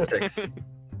News at 6.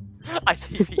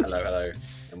 ITV. Hello,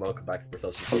 and welcome back to the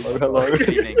Social. Hello. Good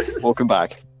evening. Welcome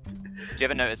back. Do you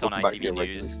ever notice on Welcome back to ITV your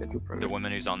regularly News scheduled the program.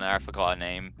 woman who's on there? I forgot her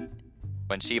name.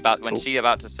 When she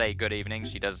about to say good evening,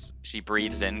 she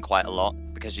breathes in quite a lot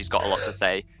because she's got a lot to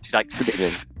say. She's like, Good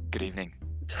evening. Good evening.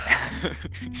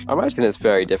 I imagine it's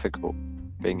very difficult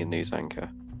being a news anchor.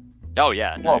 Oh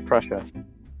yeah. A No. lot of pressure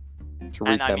to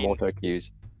read And I their mean- motto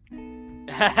cues. And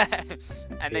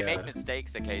they Yeah. make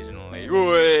mistakes occasionally.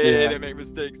 Oi, Yeah. They make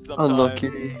mistakes sometimes.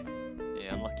 Unlucky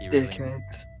Yeah, unlucky really.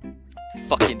 dickheads.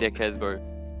 Fucking dickheads, bro.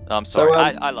 I'm So,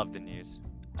 sorry. um, I love the news.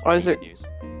 I love Isaac, the news.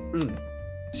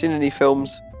 seen any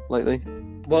films lately?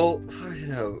 Well, you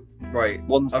know, right.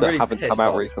 Ones I'm that really haven't pissed come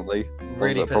out off. recently. Ones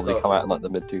Really that pissed probably off. come out in like the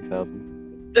mid 2000s.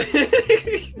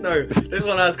 No, this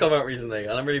one has come out recently,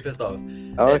 and I'm really pissed off.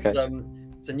 Oh, okay.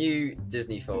 It's a new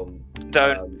Disney film.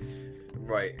 Don't.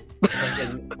 Right.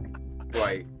 Fucking-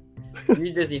 right. A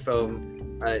new Disney film,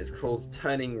 and it's called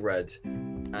Turning Red.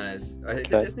 And is it Okay.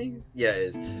 Disney? Yeah,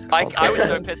 it is. I was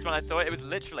so pissed when I saw it. It was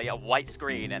literally a white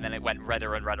screen, and then it went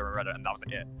redder and redder and redder, and that was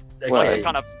it. It's like some Right.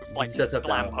 kind of like Shut up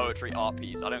slam now. poetry art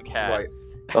piece. I don't care. Right.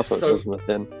 That's what So- it says on the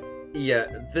tin. Yeah,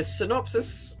 the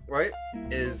synopsis, right,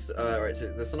 is right. So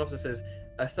the synopsis is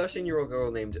a 13-year-old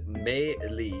girl named Mei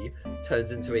Li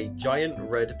turns into a giant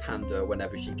red panda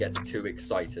whenever she gets too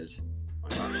excited.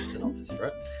 Right, that's the synopsis for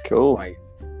it. Cool. Right.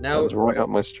 That Now, was right up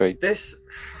my street. this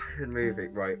fucking movie,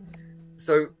 right?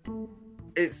 So,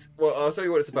 I'll tell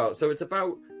you what it's about. So it's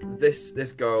about this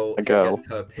girl A who girl. gets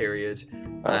her period,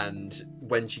 Oh. and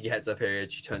when she gets her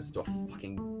period, she turns into a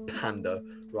fucking panda,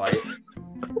 right?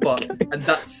 And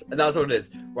that's what it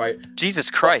is, right? Jesus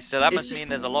Christ! So that It's must just- mean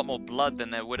there's a lot more blood than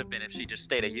there would have been if she just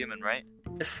stayed a human, right?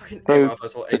 Fucking So,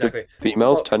 first of all, exactly.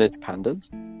 Females But- turn into pandas?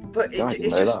 But Yeah, I didn't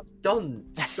it's know just done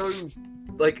so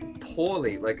like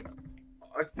poorly. Like,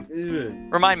 ugh.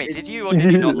 Remind me, did you or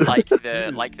did you not like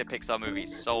the Pixar movie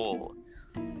Soul?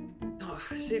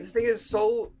 See, the thing is,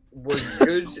 Soul was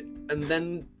good, and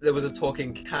then there was a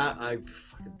talking cat. I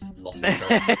fucking just lost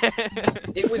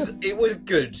it. It was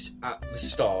good at the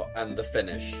start and the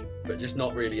finish, but just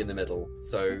not really in the middle.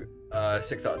 So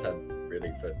 6 out of 10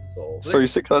 really for Soul. So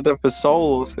 6 out of 10 for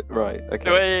Soul? Right,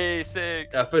 okay. Way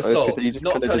 6. For I was Soul, gonna say, you just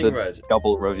not kinda Turning did a- Red.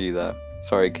 Double review there.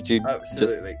 Sorry, could you...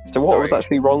 Absolutely. So what was Sorry.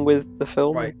 actually wrong with the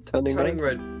film? Right, Turning Red?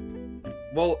 Red.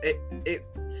 Well,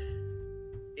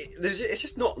 it's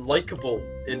just not likable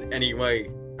in any way,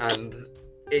 and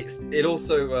it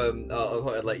also I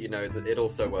thought I'd let you know that it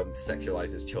also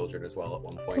sexualizes children as well at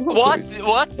one point. What?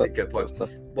 What? That's a good point.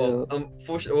 Well,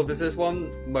 unfortunately, there's this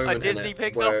one moment A Disney in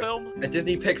it Pixar where film? a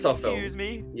Disney Pixar film. Excuse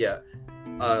me? Yeah.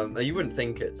 And you wouldn't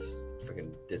think it's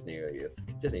freaking Disney.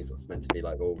 Disney's not meant to be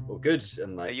like all good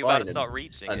and like. Are you fine about to and- start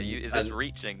reaching? Is this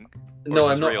reaching? Or No, is I'm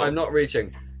this not. real? I'm not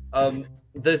reaching.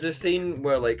 There's this scene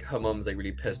where like her mum's like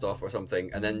really pissed off or something,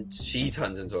 and then she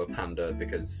turns into a panda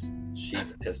because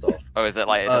she's pissed off. Or is it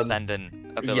like a Um, descendant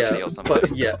ability Yeah, or something?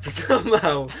 but yeah,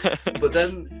 somehow. But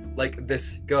then like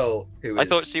this girl who I is,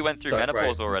 thought she went through Right.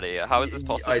 menopause already. How is this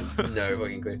possible? I no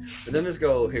fucking clue. But then this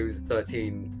girl who's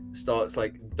 13 starts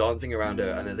like dancing around her,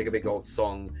 and there's like a big old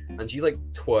song, and she's like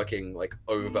twerking like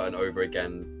over and over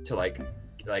again to like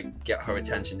get her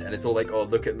attention, and it's all like, oh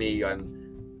look at me,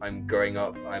 I'm growing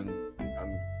up, I'm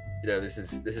you know, this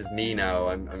is me now,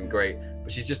 I'm great.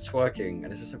 But she's just twerking,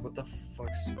 and it's just like, what the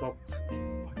fuck, stop,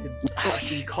 you fucking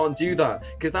actually you can't do that,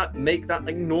 because that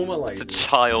like normalizes. It's a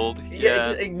child.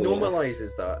 Yeah, it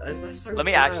normalizes that. That's so Let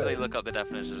me bad. actually look up the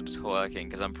definition of twerking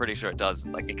because I'm pretty sure it does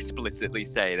like explicitly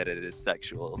say that it is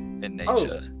sexual in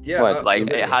nature. Yeah, Right, Like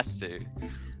absolutely. it has to.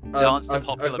 Dance to I've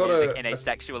popular got music in a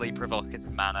sexually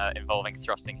provocative manner involving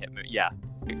thrusting hip move. Yeah,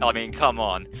 I mean, come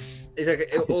on. It's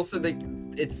like also the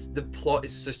plot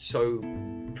is just so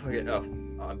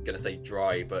I'm gonna say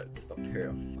dry, but it's about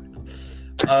period.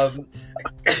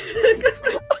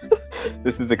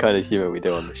 This is the kind of humour we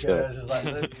do on the show. Yeah, it's just like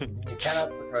this, you cannot.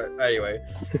 Right, anyway,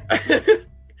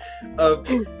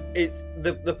 it's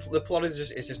the plot is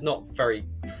just, it's just not very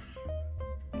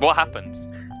What happens?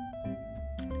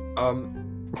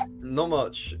 not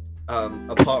much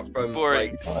apart from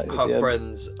Boring. like Right, at her the end.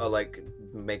 friends are like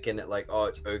making it like, oh,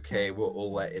 it's okay, we're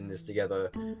all like in this together,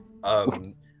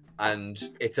 and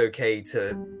it's okay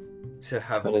to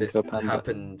have Turn into this a panda.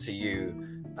 happen to you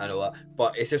and all that,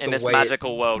 but it's just In the this way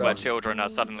magical world where done. children are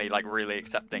suddenly like really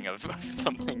accepting of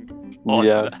something odd.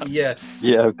 Yeah, yeah.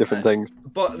 yeah, different things.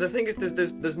 But the thing is,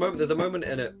 there's a moment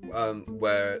in it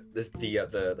where there's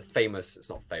the famous, it's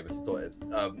not famous at all,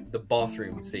 the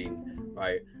bathroom scene,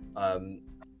 right?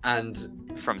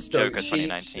 And From So Joker she-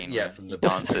 2019. yeah, where from he the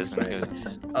dances and 2019. goes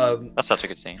insane. That's That's such a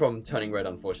good scene. from Turning Red.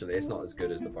 Unfortunately, it's not as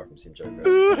good as the bathroom scene Joker.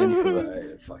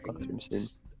 Fucking Bathroom scene.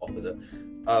 just opposite.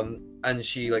 And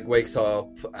she like wakes up,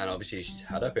 and obviously she's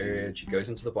had her period. She goes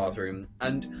into the bathroom,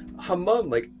 and her mum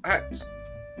like acts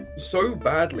so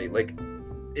badly. Like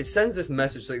it sends this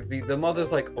message. Like the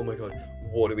mother's like, oh my god,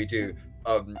 what do we do?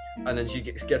 And then she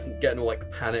gets getting all like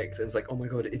panicked, and it's like, oh my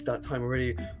god, it's that time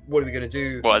already. What are we gonna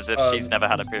do? Well, as if she's never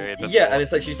had a period before. Yeah, and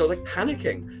it's like she starts like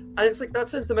panicking, and it's like that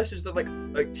sends the message that like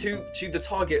to the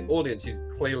target audience, who's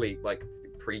clearly like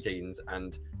preteens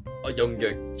and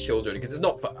younger children, because it's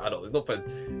not for adults, it's not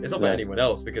for Yeah. anyone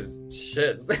else, because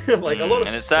shit, like a lot of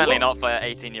and it's certainly a not lot, for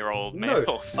 18-year-old No,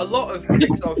 males. a lot of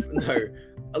Pixar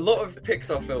a lot of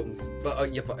Pixar films,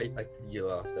 but yeah, but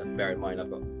you'll have to bear in mind I've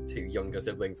got two younger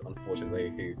siblings, unfortunately,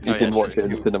 who He didn't watch it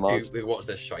in cinemas who watched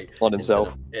this shite on himself.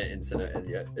 in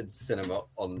cinema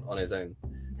on his own.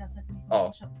 You guys have anything Oh,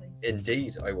 in the shop, please?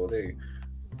 Indeed, I will do.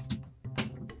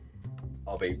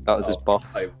 I'll be. That was his boss.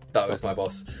 That was my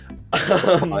boss.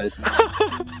 I-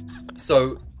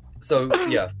 so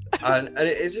yeah, and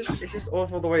it's just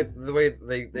awful the way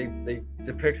they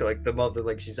depict it. Like the mother,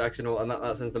 like she's acting all, and that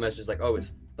sends the message like, oh,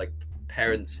 it's like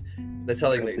parents. They're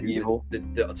telling Parents are the, evil.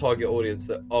 the target audience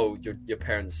that your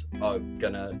parents are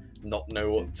gonna not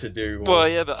know what to do. Well,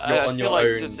 yeah, but you're I on feel your like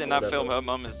own just in or that film, whatever. her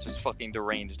mum is just fucking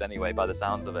deranged anyway, by the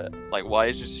sounds of it. Like,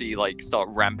 why should she like start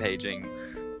rampaging,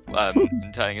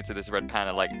 and turning into this red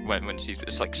panda? Like when she's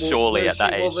just like, Well, surely no, at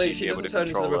that age she she'd be able doesn't to turn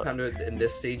into the control red it. panda in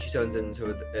this scene. She turns into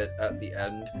it at the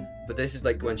end. But this is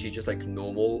like when she's just like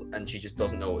normal and she just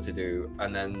doesn't know what to do,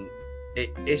 and then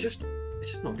it's just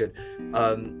not good.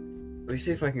 Let me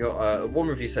see if I can go. One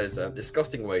review says,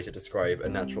 disgusting way to describe a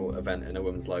natural event in a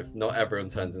woman's life. Not everyone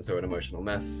turns into an emotional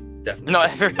mess. Definitely. Not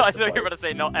everyone. I think you're about to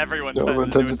say not everyone Not everyone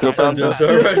turns turns into a turns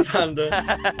into a red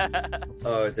panda.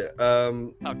 Oh dear.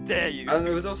 How dare you? And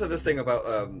there was also this thing about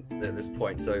at this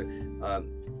point. So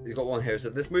you've got one here. So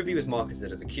this movie was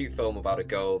marketed as a cute film about a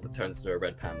girl that turns into a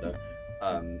red panda.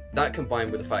 That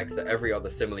combined with the fact that every other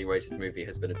similarly rated movie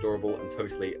has been adorable and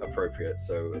totally appropriate.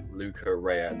 So Luca,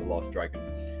 Raya, and The Last Dragon.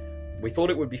 We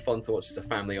thought it would be fun to watch as a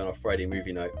family on a Friday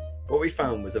movie night. What we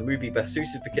found was a movie best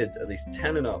suited for kids at least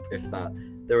 10 and up, if that.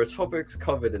 There are topics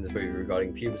covered in this movie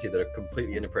regarding puberty that are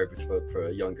completely inappropriate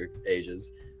for younger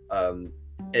ages.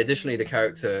 Additionally, the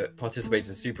character participates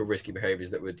in super risky behaviors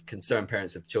that would concern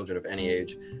parents of children of any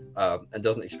age, and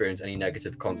doesn't experience any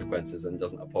negative consequences and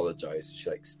doesn't apologize. She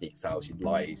like sneaks out, she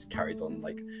lies, carries on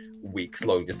like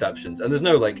weeks-long deceptions, and there's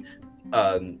no like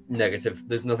negative.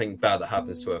 There's nothing bad that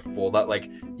happens to her for that. Like,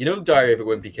 you know, Diary of a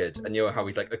Wimpy Kid, and you know how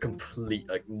he's like a complete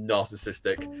like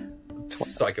narcissistic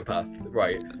psychopath,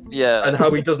 right? Yeah. And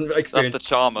how he doesn't That's experience the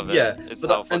charm of it. yeah, is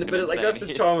but, how that, and, fucking but like insane that's the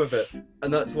he is. charm of it,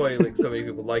 and that's why like so many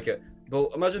people like it.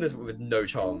 But imagine this with no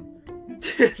charm.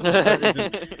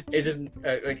 it just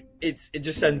like it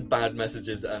just sends bad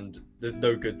messages, and there's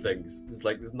no good things.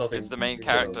 There's nothing. Is the main good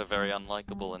character else. very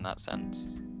unlikable in that sense?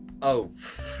 Oh,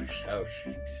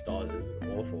 starters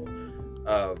awful.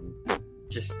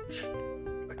 Just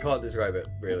I can't describe it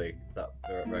really that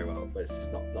very well, but it's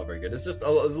just not very good. It's just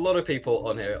there's a lot of people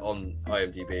on here on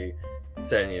IMDb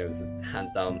saying, you know, this is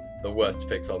hands down the worst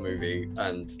Pixar movie,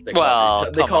 and they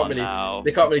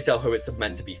can't really tell who it's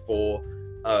meant to be for.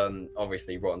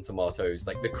 Obviously Rotten Tomatoes,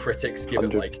 like the critics give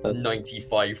it like 100%.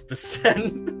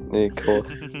 95%. Yeah, of course.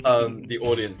 The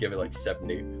audience give it like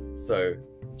 70. So,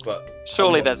 but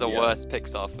Surely there's a yeah. worse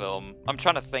Pixar film. I'm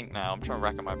trying to think now. I'm trying to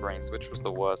rack up my brains. Which was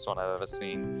the worst one I've ever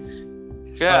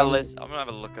seen? Yeah, list. I'm gonna have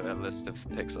a look at that list of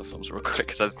Pixar films real quick,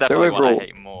 because that's definitely one I overall-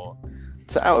 hate more.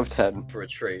 So out of 10. for a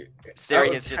treat. Siri Out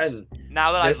of has just 10,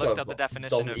 now that I've this looked one up the definition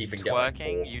doesn't of even get like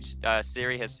twerking,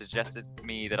 Siri has suggested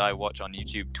me that I watch on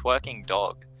YouTube twerking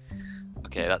dog.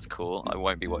 Okay, that's cool. I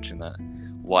won't be watching that.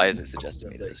 Why is it suggesting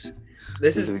me this?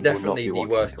 This is You will not definitely be the watching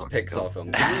worst it. Pixar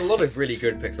film. There's a lot of really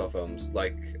good Pixar films,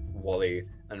 like WALL-E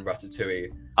and Ratatouille.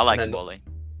 I like then- Wally.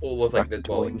 All of like the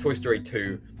Ratatouille. Toy Story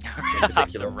 2. Particular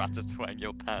particular. Ratatouille,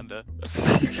 your panda.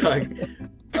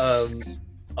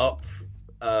 Up,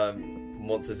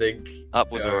 Monsters Inc.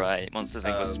 Up was Yeah. alright. Monsters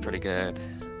Inc. was Um, pretty good.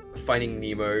 Finding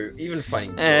Nemo, even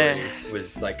Finding Eh. Dory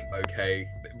was like okay,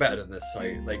 better than this. So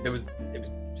like it was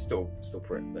still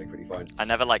pretty fine. I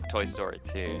never liked Toy Story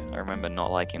 2. I remember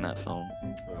not liking that film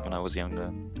when I Uh, was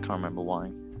younger. Can't remember why.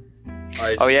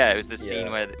 I Oh yeah, it was the scene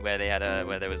Yeah. where they had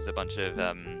where there was a bunch of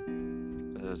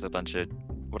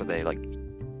what are they, like,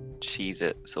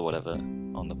 Cheez-Its or whatever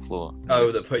on the floor. Oh,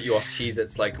 that put you off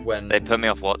Cheez-Its, like when They put me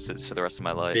off Whatsits for the rest of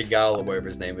my life. Big Al or whatever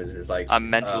his name is like I'm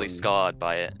mentally um, scarred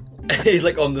by it. he's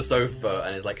like on the sofa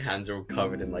and his like hands are all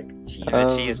covered in like cheese.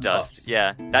 The cheese dust. puffs.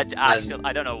 Yeah, that actually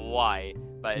I don't know why,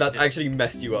 but That's it's actually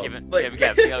messed you up. given, Like-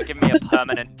 given me a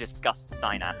permanent disgust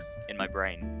synapse in my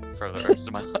brain for the rest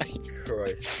of my life.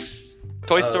 Christ.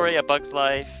 Toy Story, A Bug's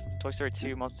Life, Toy Story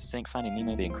 2, Monsters Inc., Finding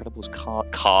Nemo, The Incredibles,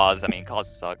 Cars. I mean, Cars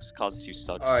sucks. Cars 2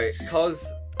 sucks. Alright,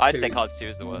 Cars. I'd 2 say is Cars 2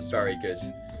 is the worst. Very good.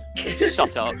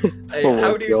 Shut up. Hey, Oh my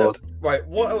how do you God. right?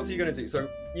 What else are you gonna do? So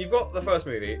you've got the first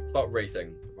movie. It's about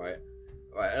racing, right?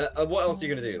 Right. And what else are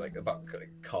you gonna do? Like about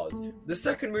cars. The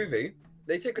second movie,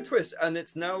 they take a twist, and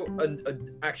it's now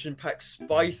an action-packed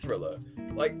spy thriller.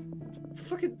 Like,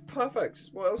 fucking perfect.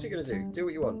 What else are you gonna do? Do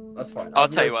what you want. That's fine. I'll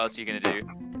tell you what else you're gonna do.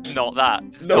 Not that.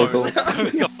 Just No. don't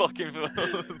make a fucking film.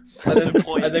 And then, The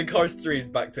point. and then Cars 3 is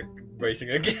back to racing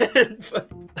again.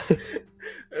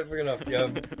 Freaking up. Yeah.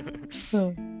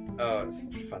 Oh, it's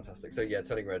fantastic. So yeah,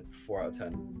 Turning Red, 4 out of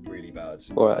 10. Really bad.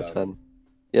 4 out of 10.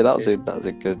 Yeah, that was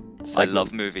a good I segment.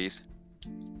 love movies.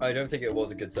 I don't think it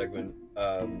was a good segment.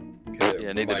 Because it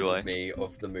Yeah, neither do reminded I. me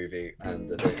of the movie, and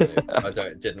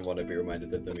didn't want to be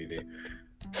reminded of the movie.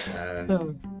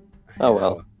 Oh,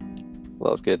 well.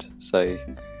 Well, that's good. So,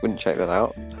 wouldn't check that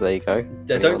out. So there you go.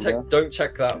 Yeah, Anyone don't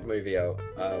check that movie out.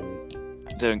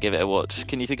 Don't give it a watch.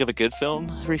 Can you think of a good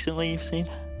film recently you've seen?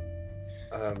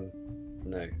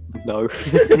 No. No,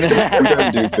 we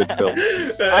don't do good films.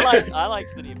 I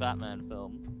liked the new Batman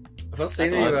film. I've not I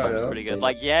seen thought it. it was yeah. pretty good.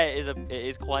 Like, yeah, it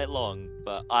is quite long,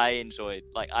 but I enjoyed.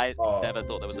 Like, I Oh. never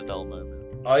thought there was a dull moment.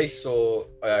 I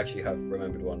actually have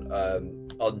remembered one.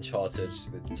 Uncharted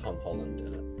with Tom Holland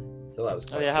in it. I thought that was Oh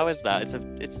quite yeah, how good. is that?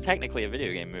 It's technically a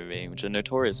video game movie, which are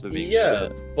notorious for being Yeah,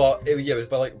 shit. but it was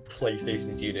by like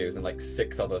PlayStation Studios and like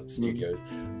 6 other studios.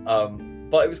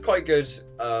 But it was quite good.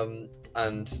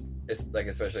 And it's like,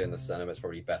 especially in the cinema, it's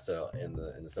probably better in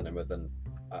the cinema than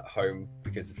at home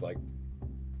because of like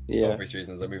Yeah, obvious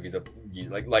reasons. The movies are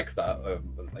like that,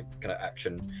 like kind of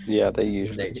action yeah, they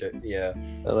usually. nature. Yeah.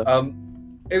 Uh,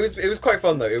 It was quite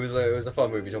fun though. It was a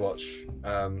fun movie to watch.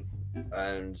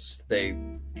 And they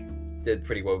did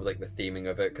pretty well with like the theming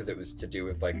of it because it was to do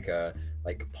with like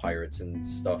pirates and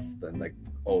stuff and like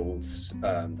old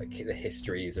like the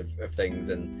histories of things,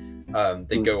 and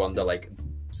they go under like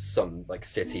some like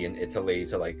city in Italy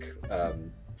to like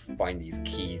find these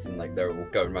keys, and like they're all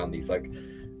going around these like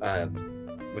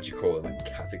what do you call them, like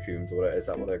catacombs or whatever, is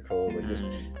that what they're called? Like just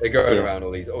they're going Yeah. around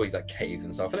all these like caves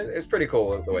and stuff, and it's pretty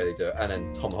cool the way they do it. And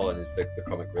then Tom Holland is the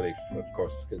comic relief, of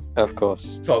course, because of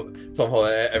course. Tom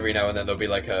Holland, every now and then there'll be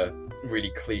like a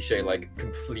really cliche like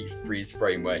complete freeze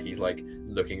frame where he's like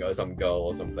looking at some girl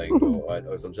or something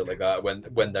or some shit like that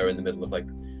when they're in the middle of like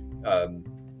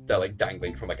they're like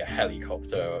dangling from like a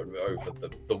helicopter over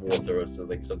the water or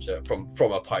something, some shit from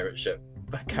a pirate ship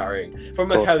carrying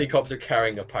a helicopter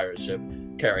carrying a pirate ship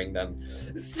carrying them.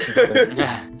 So,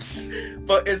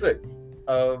 but is it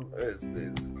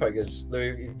it's quite good.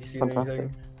 Louis, have you seen Fantastic.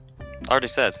 anything? I already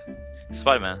said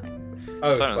Spider-Man.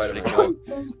 Oh, Spider-Man's Spider-Man.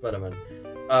 pretty Spider-Man.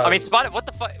 I mean, What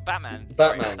the fuck? Batman.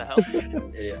 Sorry, what the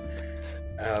hell?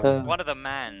 Yeah. One of the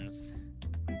mans.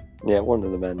 Yeah, one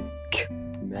of the men.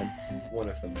 One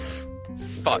of them.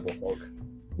 Fuck. Incredible Hulk.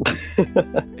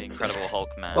 The Incredible Hulk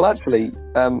man. Well, actually,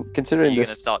 Are considering you gonna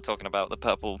this start talking about the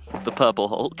purple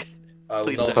Hulk? I will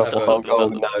Please not don't ever stop Hulk,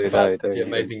 talking oh about no, about don't the you.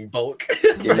 amazing bulk.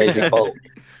 The amazing Hulk.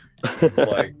 Oh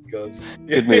my god.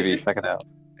 Good movie, check it out.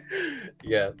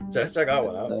 Yeah, just check that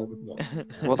one out.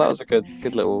 Well, that was a good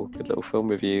little film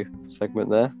review segment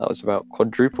there. That was about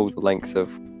quadruple the length of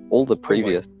all the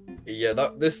previous. Yeah,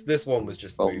 this one was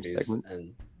just Film movies, segment.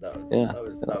 and that Yeah,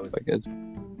 was quite good.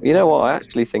 You know what? I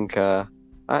actually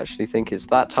think it's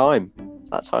that time.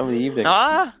 That time of the evening,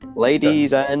 Ah!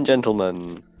 ladies and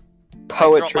gentlemen. I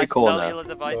dropped my Poetry corner. cellular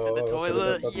device in the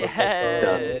toilet.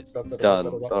 Yes. Done.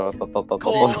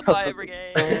 Call the fire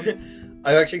brigade.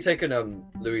 I've actually taken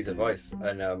Louis' advice,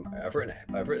 and I've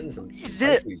written some You did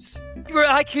it. haikus. You're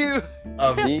an IQ.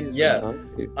 Yeah,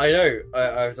 I know.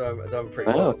 I've done pretty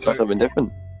Wow, well. it's got something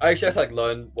different. I actually just like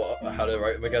learn how to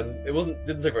write them again.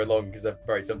 Didn't take very long because they're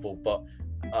very simple, but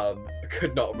I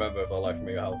could not remember for the life of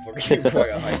me how fucking write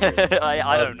a haiku.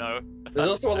 I don't know. There's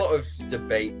also a lot of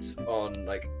debates on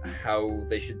like how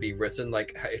they should be written,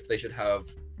 like if they should have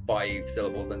 5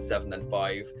 syllables, then 7, then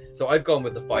 5. So I've gone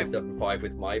with the 5, 7, 5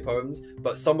 with my poems,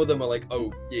 but some of them are like,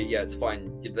 oh yeah, it's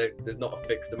fine. There's not a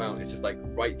fixed amount. It's just like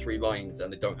write 3 lines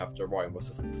and they don't have to rhyme. What's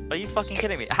just Are you fucking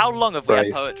kidding me? How long have we had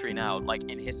Brave. poetry now, like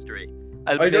in history?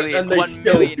 I don't- and they 1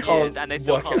 still million can't years, and they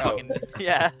still work can't it out. fucking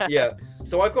yeah. yeah.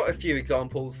 So I've got a few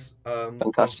examples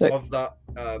Fantastic. of that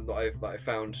that I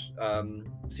found.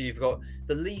 So you've got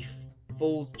the leaf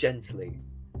falls gently,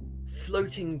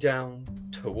 floating down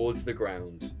towards the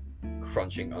ground,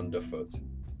 crunching underfoot.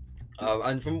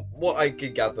 And from what I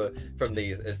could gather from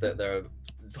these is that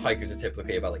haikus are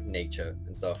typically about like nature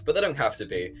and stuff, but they don't have to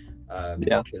be.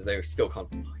 Yeah. Because they still can't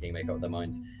fucking make up their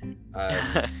minds.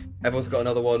 I've also got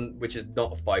another one which is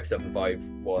not a 575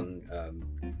 one.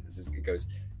 It goes,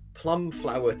 plum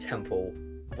flower temple,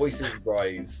 voices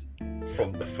rise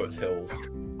from the foothills.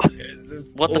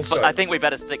 What the fuck? I think we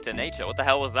better stick to nature. What the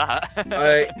hell was that?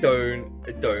 I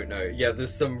don't know. Yeah,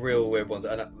 there's some real weird ones,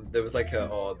 and there was like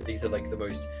these are like the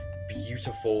most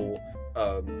beautiful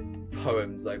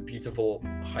poems, like beautiful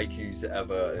haikus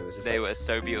ever, and it was just They like, were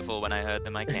so beautiful when I heard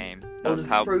them. I came. That on was a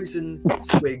how. frozen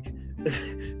twig,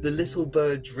 the little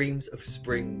bird dreams of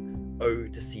spring. Oh,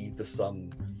 to see the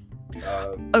sun.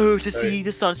 Oh, to see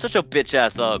the sun. Such a bitch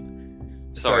ass up.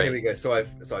 So Sorry. here we go. So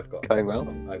I've got Going well.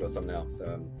 I've got some now.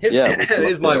 So here's, Yeah,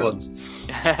 here's my yeah. ones.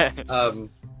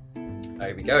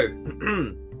 There we go.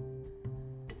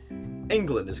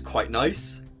 England is quite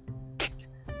nice.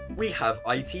 We have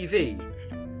ITV,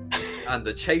 and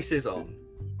the chase is on.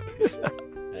 There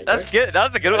you That's go. good.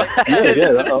 That's a good one. yeah,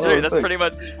 that's that's true. That's good. pretty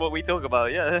much what we talk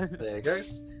about. Yeah. There you go.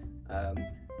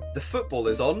 The football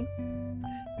is on.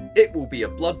 It will be a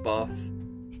bloodbath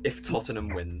if Tottenham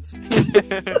wins.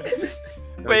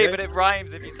 Wait, Okay? but it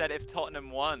rhymes if you said if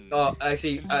Tottenham won. Oh,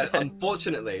 actually,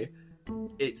 unfortunately,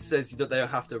 it says that they don't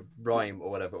have to rhyme or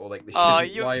whatever, or like they Oh,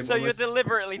 shouldn't rhyme. so you're almost.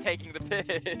 deliberately taking the piss.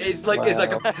 It's like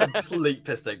a Wow. complete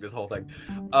piss take. This whole thing.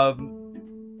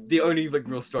 The only like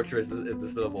real structure is the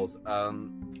syllables.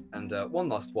 And one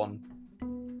last one.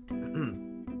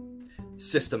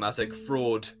 Systematic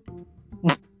fraud,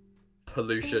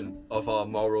 pollution of our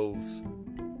morals,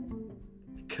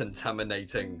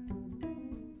 contaminating.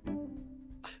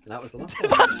 And that was the last one.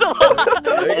 That's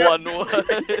the one word.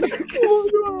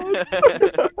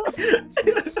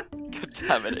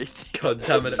 Contaminating.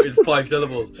 Contaminate. It's 5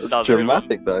 syllables. That was a good one.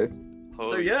 Dramatic though.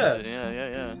 Holy yeah. shit,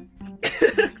 yeah.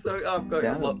 So I've got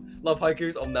Yeah. love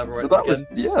haikus. I'll never write But them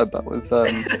that was That's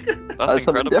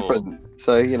something incredible. different.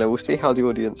 So we'll see how the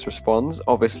audience responds.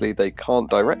 Obviously, they can't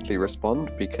directly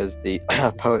respond because the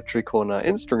Poetry Corner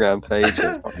Instagram page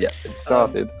has not yet been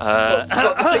started. But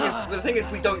the thing is,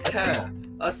 we don't care.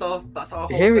 That's our whole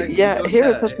Here, thing. yeah, we here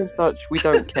don't is such and such. We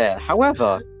don't care.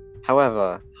 However, we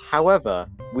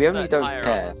only Certain don't higher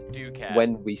care ups do care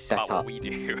when we about set what up. we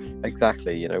do.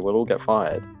 Exactly. We'll all get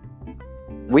fired.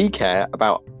 We care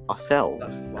about ourselves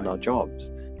That's and fine. our jobs,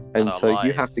 And and our so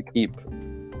you have lives. to keep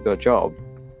your job,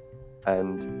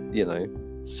 and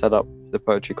set up the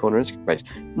Poetry Corner Instagram page.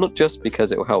 Not just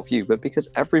because it will help you, but because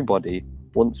everybody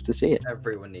wants to see it.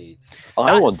 Everyone needs. I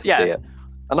That's- want to yeah. see it,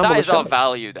 and I'm That on is the our show.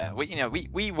 value there.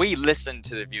 We listen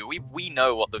to the viewer. We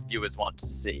know what the viewers want to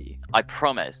see. I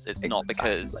promise it's not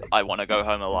because Exactly. I want to go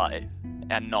home alive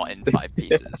and not in 5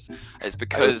 pieces. It's I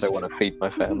because also want to feed my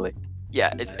family.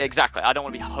 yeah, it's exactly. I don't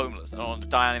want to be homeless. I don't want to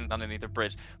die underneath a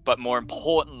bridge. But more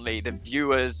importantly, the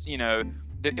viewers,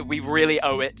 we really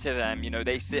owe it to them.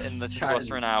 They sit and listen to us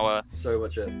for an hour. So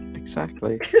much it.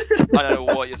 Exactly. I don't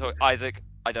know what you're talking, Isaac.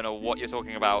 I don't know what you're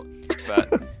talking about.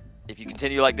 But if you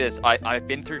continue like this, I've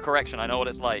been through correction. I know what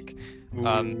it's like.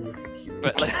 But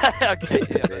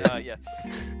okay, yeah.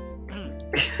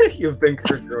 You've been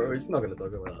through. It's not going to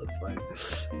talk about that. It's fine.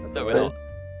 That's So all we're right.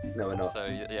 not. No, we're not. So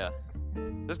yeah.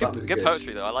 There's That good, was good good.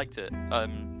 poetry though. I liked it.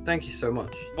 Thank you so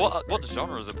much. What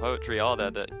genres of poetry are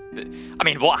there that I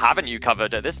mean, what haven't you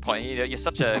covered at this point? You're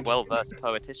such a well-versed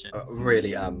poetician.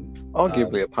 Really am.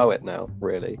 Arguably a poet now,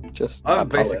 really. Just a I'm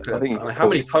poet. basically. I think you I mean, could how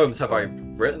many call poems have I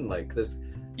written? Like this.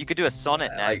 You could do a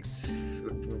sonnet Like, next.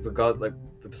 regard like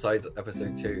besides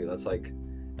episode 2, that's like, it.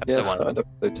 Episode Yeah, 1. started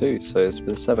episode 2, so it's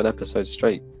been 7 episodes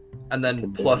straight. and then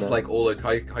Can do plus that. like all those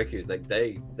haikus, like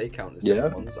they count as Yeah.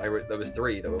 different ones. I wrote there was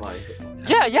 3 that were mine. So 10.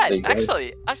 Yeah. There you go.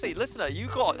 Actually, listener, you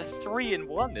got 3 in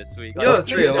 1 this week. Yeah, Like,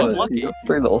 3 in so 1. lucky. You got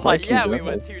 3 little Like, haikus, yeah, we haven't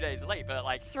were you? 2 days late, but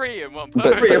like 3 in 1 But,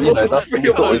 poem. Three of you know, them- that's three what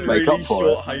of them would make really up for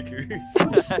short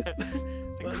haikus.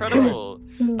 It's incredible.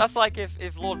 That's like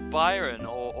if Lord Byron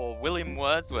or William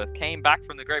Wordsworth came back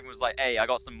from the grave and was like, "Hey, I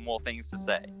got some more things to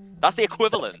say." That's the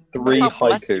equivalent. 3 That's how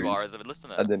blessed you haikus, are as a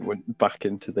listener. and then went back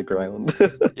into the ground. Yeah,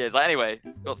 it's like, anyway,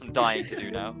 got some dying to do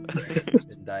now.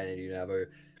 Didn't die any you never.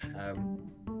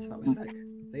 So that was sick.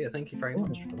 So yeah, thank you very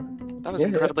much for that. That was Yeah,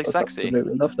 incredibly that's sexy.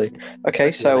 absolutely lovely.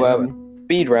 Okay, Sexy when I know so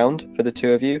speed round for the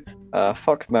 2 of you.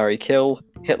 Fuck, marry, kill.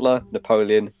 Hitler,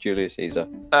 Napoleon, Julius Caesar.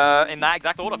 In that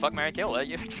exact order, fuck, marry, kill.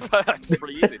 It's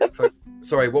pretty easy.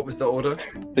 Sorry, what was the order?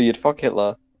 So you'd fuck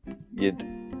Hitler, you'd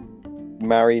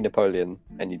marry Napoleon,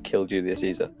 and you'd kill Julius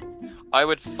Caesar. I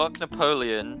would fuck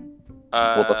Napoleon.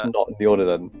 Well, that's not in the order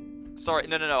then. Sorry,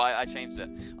 no, I changed it.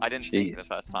 I didn't think the Jeez.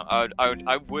 first time.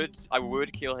 I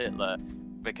would kill Hitler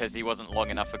because he wasn't long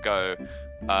enough ago.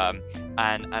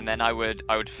 And then I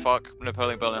would fuck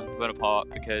Napoleon Bonaparte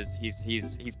because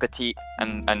he's petite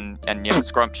and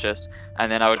scrumptious.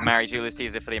 And then I would marry Julius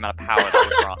Caesar for the amount of power that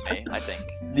would grant me, I think.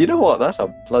 You know what? That's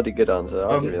a bloody good answer.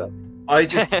 I'll give you that.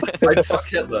 I'd fuck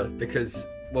Hitler because,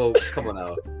 well, come on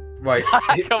now. Right.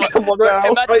 Come on. Come on Right,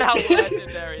 now. Imagine how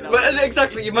legendary that But would be.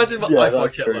 exactly, imagine what Yeah, I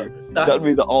that's fucked Hitler. true. That's, That'd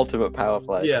be the ultimate power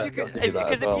play. Yeah. I'll give you that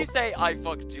Because as if well. you say I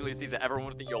fucked Julius Caesar, everyone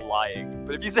would think you're lying.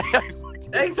 But if you say I fucked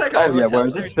exactly. Oh I yeah, fucked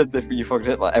whereas Hitler. if you said that you fucked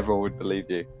Hitler, everyone would believe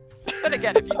you. Then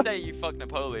again, if you say you fucked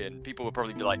Napoleon, people would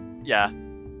probably be like, yeah.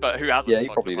 But who hasn't Yeah, he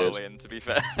fucked probably did. Napoleon, to be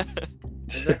fair?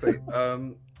 Exactly.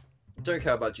 Don't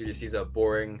care about Julius Caesar.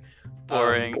 Boring.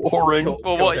 Boring. Boring.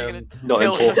 Well, what are you him. Not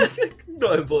Kill- important.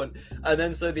 Not important. And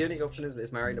then so the only option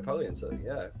is marry Napoleon. So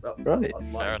yeah, Right. that's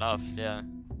Fair mine. enough, yeah.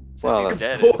 Since Well, he's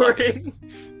dead, boring.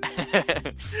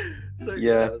 it sucks. So,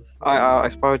 Yeah. that's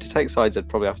If I were to take sides, I'd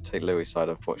probably have to take Louis' side,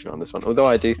 unfortunately, on this one. Although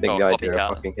I do think Oh, the idea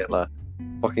copycat. of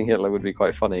fucking Hitler would be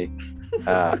quite funny.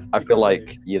 I feel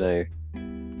like, yeah.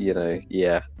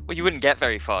 Well, you wouldn't get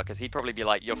very far, because he'd probably be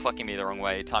like, you're fucking me the wrong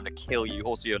way, time to kill you,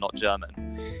 also you're not German.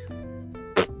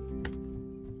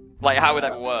 Like, how would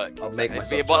that work? I'll make It'd be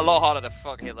myself a lot harder to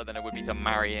fuck Hitler than it would be to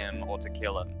marry him or to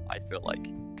kill him, I feel like.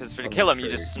 Because to kill him, you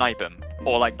True. just snipe him.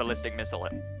 Or, like, ballistic missile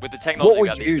him. With the technology we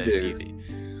would have you these days, do? it's easy.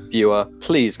 Viewer,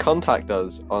 please contact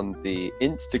us on the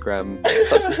Instagram,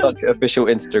 such and such official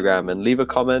Instagram, and leave a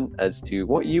comment as to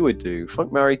what you would do.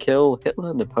 Fuck, marry, kill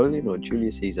Hitler, Napoleon, or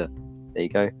Julius Caesar. There you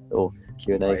go. Or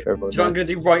Q&A Right. for everyone. Do you know what I'm gonna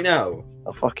do right now?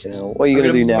 Oh, fucking hell. What are you I'm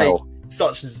going to do gonna now? make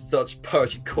Such and such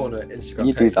Poetry Corner Instagram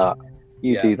You page. do that.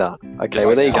 You Yeah. do that. Okay,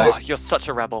 well, there you go. Oh, you're such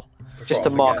a rebel. Just to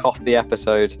mark off the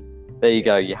episode. There you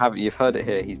go. You've heard it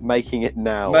here. He's making it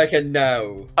now. Make it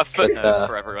now. A footnote uh,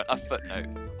 for everyone. A footnote.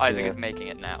 Isaac yeah. is making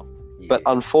it now. But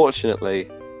unfortunately,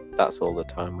 that's all the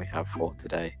time we have for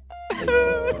today.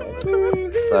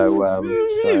 So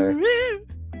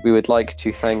we would like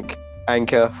to thank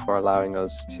Anchor for allowing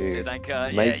us Cheers, to. Anchor.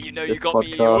 Yeah, make you know this you got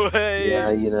podcast. me.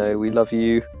 Yeah, you know, we love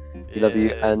you. We love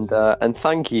you, and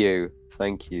thank you,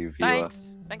 viewer.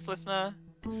 Thanks, listener.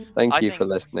 Thank I you for think-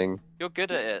 listening. You're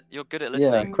good at it. You're good at Yeah,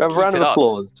 listening. can we have a round Keep of it up.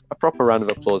 applause. A proper round of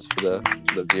applause for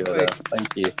the viewer there. Thanks.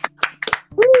 Thank you.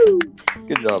 Woo!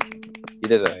 Good job. You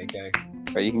did There it. you go.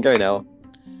 Right, you can go now.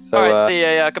 So All right, see ya.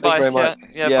 Yeah, goodbye. very Yeah, much.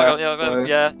 yeah, Yeah, fuck off,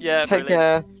 yeah. take brilliant.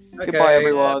 care. Okay. Goodbye,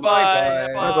 everyone. Bye.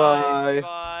 Bye. Bye.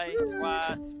 Bye.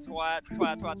 Twat. Twat.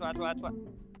 Twat. Twat. Twat. Twat.